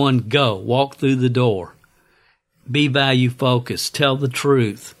 2, 1, go. Walk through the door. Be value focused. Tell the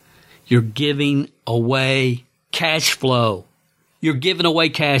truth. You're giving away cash flow. You're giving away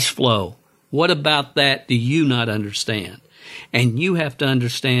cash flow. What about that do you not understand? And you have to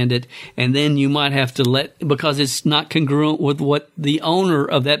understand it, and then you might have to because it's not congruent with what the owner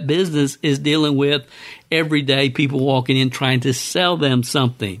of that business is dealing with every day, people walking in trying to sell them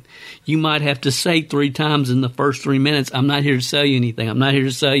something. You might have to say 3 times in the first 3 minutes, I'm not here to sell you anything. I'm not here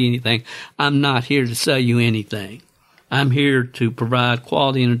to sell you anything. I'm not here to sell you anything. I'm here to provide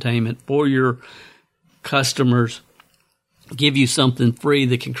quality entertainment for your customers, give you something free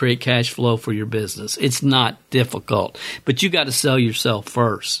that can create cash flow for your business. It's not difficult, but you got to sell yourself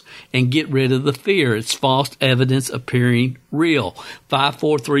first and get rid of the fear. It's false evidence appearing real. 5,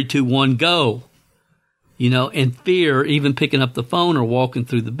 4, 3, 2, 1, go. And fear, even picking up the phone or walking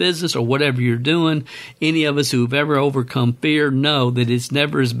through the business or whatever you're doing, any of us who've ever overcome fear know that it's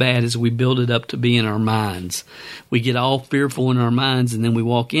never as bad as we build it up to be in our minds. We get all fearful in our minds, and then we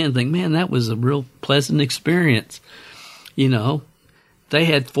walk in and think, man, that was a real pleasant experience. They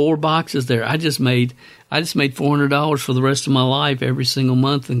had 4 boxes there. I just made $400 for the rest of my life every single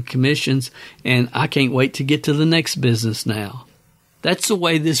month in commissions, and I can't wait to get to the next business now. That's the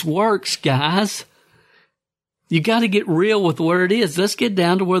way this works, guys. You got to get real with where it is. Let's get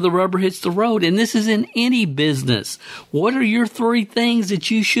down to where the rubber hits the road. And this is in any business. What are your 3 things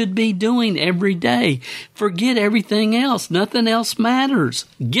that you should be doing every day? Forget everything else. Nothing else matters.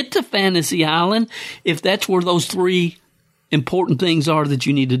 Get to Fantasy Island if that's where those 3 important things are that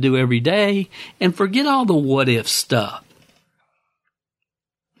you need to do every day. And forget all the what if stuff.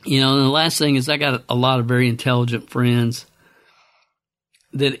 And the last thing is I got a lot of very intelligent friends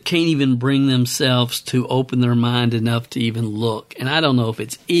that can't even bring themselves to open their mind enough to even look. And I don't know if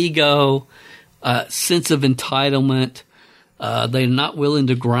it's ego, sense of entitlement, they're not willing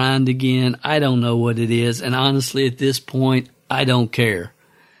to grind again. I don't know what it is. And honestly, at this point, I don't care.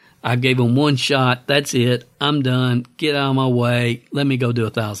 I gave them 1 shot. That's it. I'm done. Get out of my way. Let me go do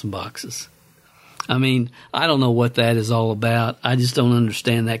 1,000 boxes. I mean, I don't know what that is all about. I just don't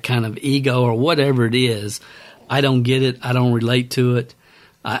understand that kind of ego or whatever it is. I don't get it. I don't relate to it.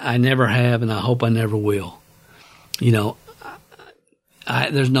 I never have, and I hope I never will. There's no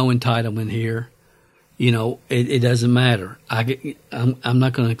entitlement here. It doesn't matter. I'm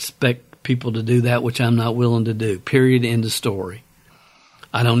not going to expect people to do that which I'm not willing to do. Period. End of story.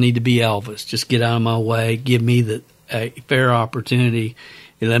 I don't need to be Elvis. Just get out of my way. Give me a fair opportunity,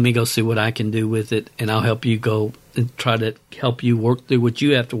 and let me go see what I can do with it, and I'll help you go and try to help you work through what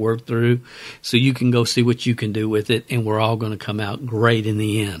you have to work through so you can go see what you can do with it, and we're all going to come out great in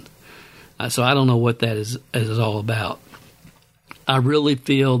the end. So I don't know what that is all about. I really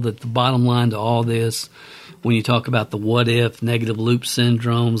feel that the bottom line to all this, when you talk about the what if, negative loop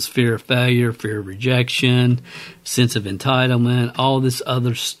syndromes, fear of failure, fear of rejection, sense of entitlement, all this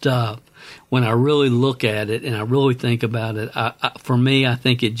other stuff, when I really look at it and I really think about it, for me, I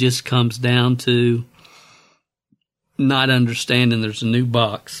think it just comes down to not understanding there's a new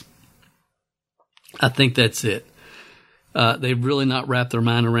box. I think that's it. They've really not wrapped their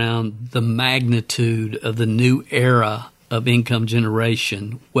mind around the magnitude of the new era of income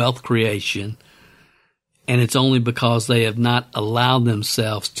generation, wealth creation, and it's only because they have not allowed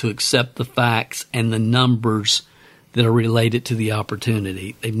themselves to accept the facts and the numbers that are related to the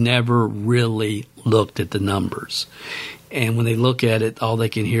opportunity. They've never really looked at the numbers. And when they look at it, all they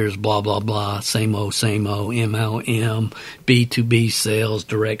can hear is blah, blah, blah, same old, MLM, B2B sales,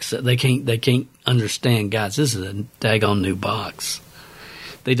 direct sales. They can't understand, guys, this is a daggone new box.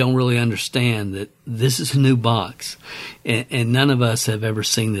 They don't really understand that this is a new box. And none of us have ever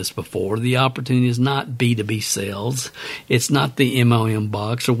seen this before. The opportunity is not B2B sales. It's not the MLM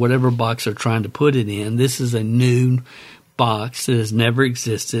box or whatever box they're trying to put it in. This is a new box that has never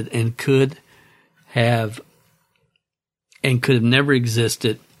existed and could have never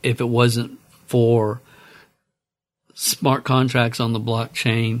existed if it wasn't for smart contracts on the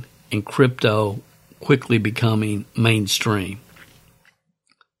blockchain and crypto quickly becoming mainstream.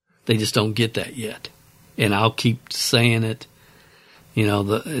 They just don't get that yet. And I'll keep saying it. You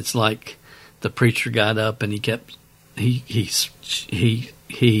know, it's like the preacher got up and he gave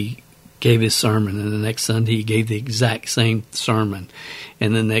his sermon, and the next Sunday he gave the exact same sermon.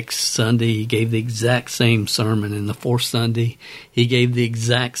 And the next Sunday he gave the exact same sermon. And the fourth Sunday he gave the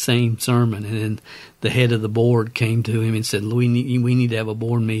exact same sermon. And then the head of the board came to him and said, we need to have a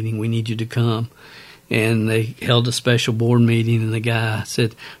board meeting. We need you to come. And they held a special board meeting, and the guy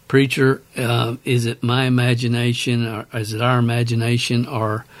said, "Preacher, is it my imagination, or is it our imagination,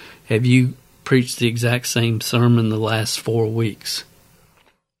 or have you preached the exact same sermon the last 4 weeks?"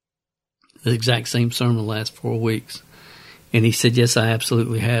 The exact same sermon the last 4 weeks. And he said, "Yes, I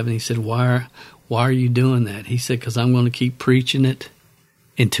absolutely have." And he said, why are you doing that? He said, "Because I'm going to keep preaching it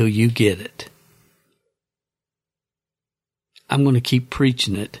until you get it. I'm going to keep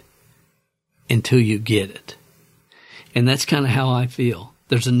preaching it until you get it." And that's kind of how I feel.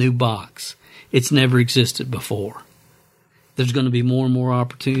 There's a new box. It's never existed before. There's going to be more and more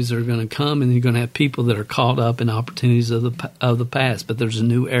opportunities that are going to come, and you're going to have people that are caught up in opportunities of the past. But there's a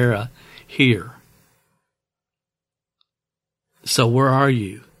new era here. So where are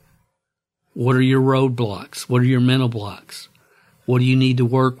you? What are your roadblocks? What are your mental blocks? What do you need to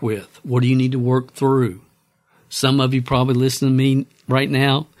work with? What do you need to work through? Some of you probably listening to me right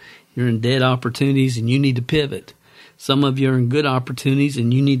now, you're in dead opportunities and you need to pivot. Some of you are in good opportunities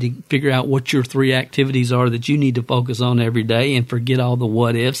and you need to figure out what your 3 activities are that you need to focus on every day and forget all the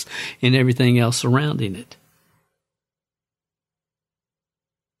what ifs and everything else surrounding it.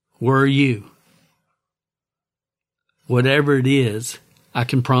 Where are you? Whatever it is, I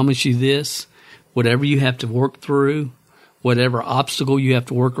can promise you this, whatever you have to work through, whatever obstacle you have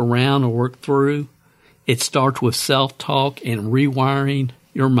to work around or work through, it starts with self-talk and rewiring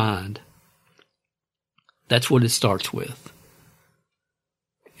your mind. That's what it starts with.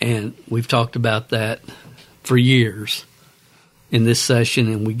 And we've talked about that for years in this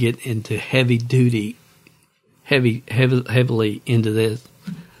session, and we get into heavily into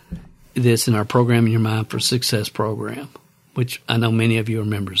this in our Programming Your Mind for Success program, which I know many of you are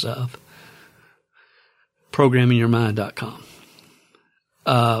members of.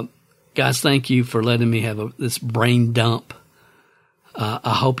 ProgrammingYourMind.com. Guys, thank you for letting me have this brain dump.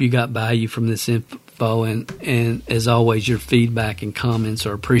 I hope you got value from this info, and as always, your feedback and comments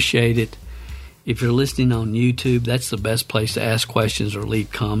are appreciated. If you're listening on YouTube, that's the best place to ask questions or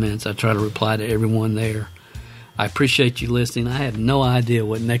leave comments. I try to reply to everyone there. I appreciate you listening. I have no idea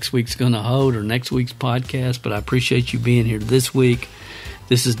what next week's going to hold or next week's podcast, but I appreciate you being here this week.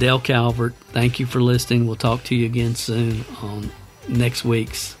 This is Dale Calvert. Thank you for listening. We'll talk to you again soon on next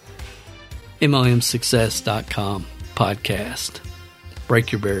week's MLMsuccess.com podcast.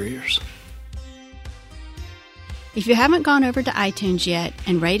 Break your barriers. If you haven't gone over to iTunes yet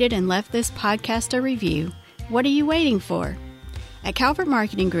and rated and left this podcast a review, what are you waiting for? At Calvert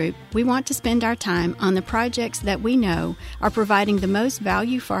Marketing Group, we want to spend our time on the projects that we know are providing the most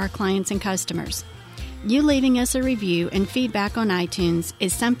value for our clients and customers. You leaving us a review and feedback on iTunes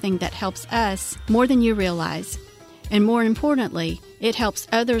is something that helps us more than you realize. And more importantly, it helps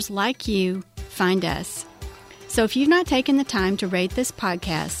others like you find us. So if you've not taken the time to rate this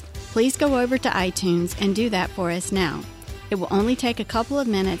podcast, please go over to iTunes and do that for us now. It will only take a couple of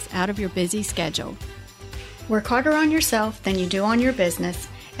minutes out of your busy schedule. Work harder on yourself than you do on your business,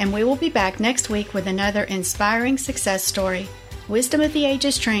 And we will be back next week with another inspiring success story, wisdom of the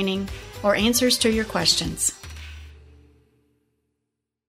ages training, or answers to your questions.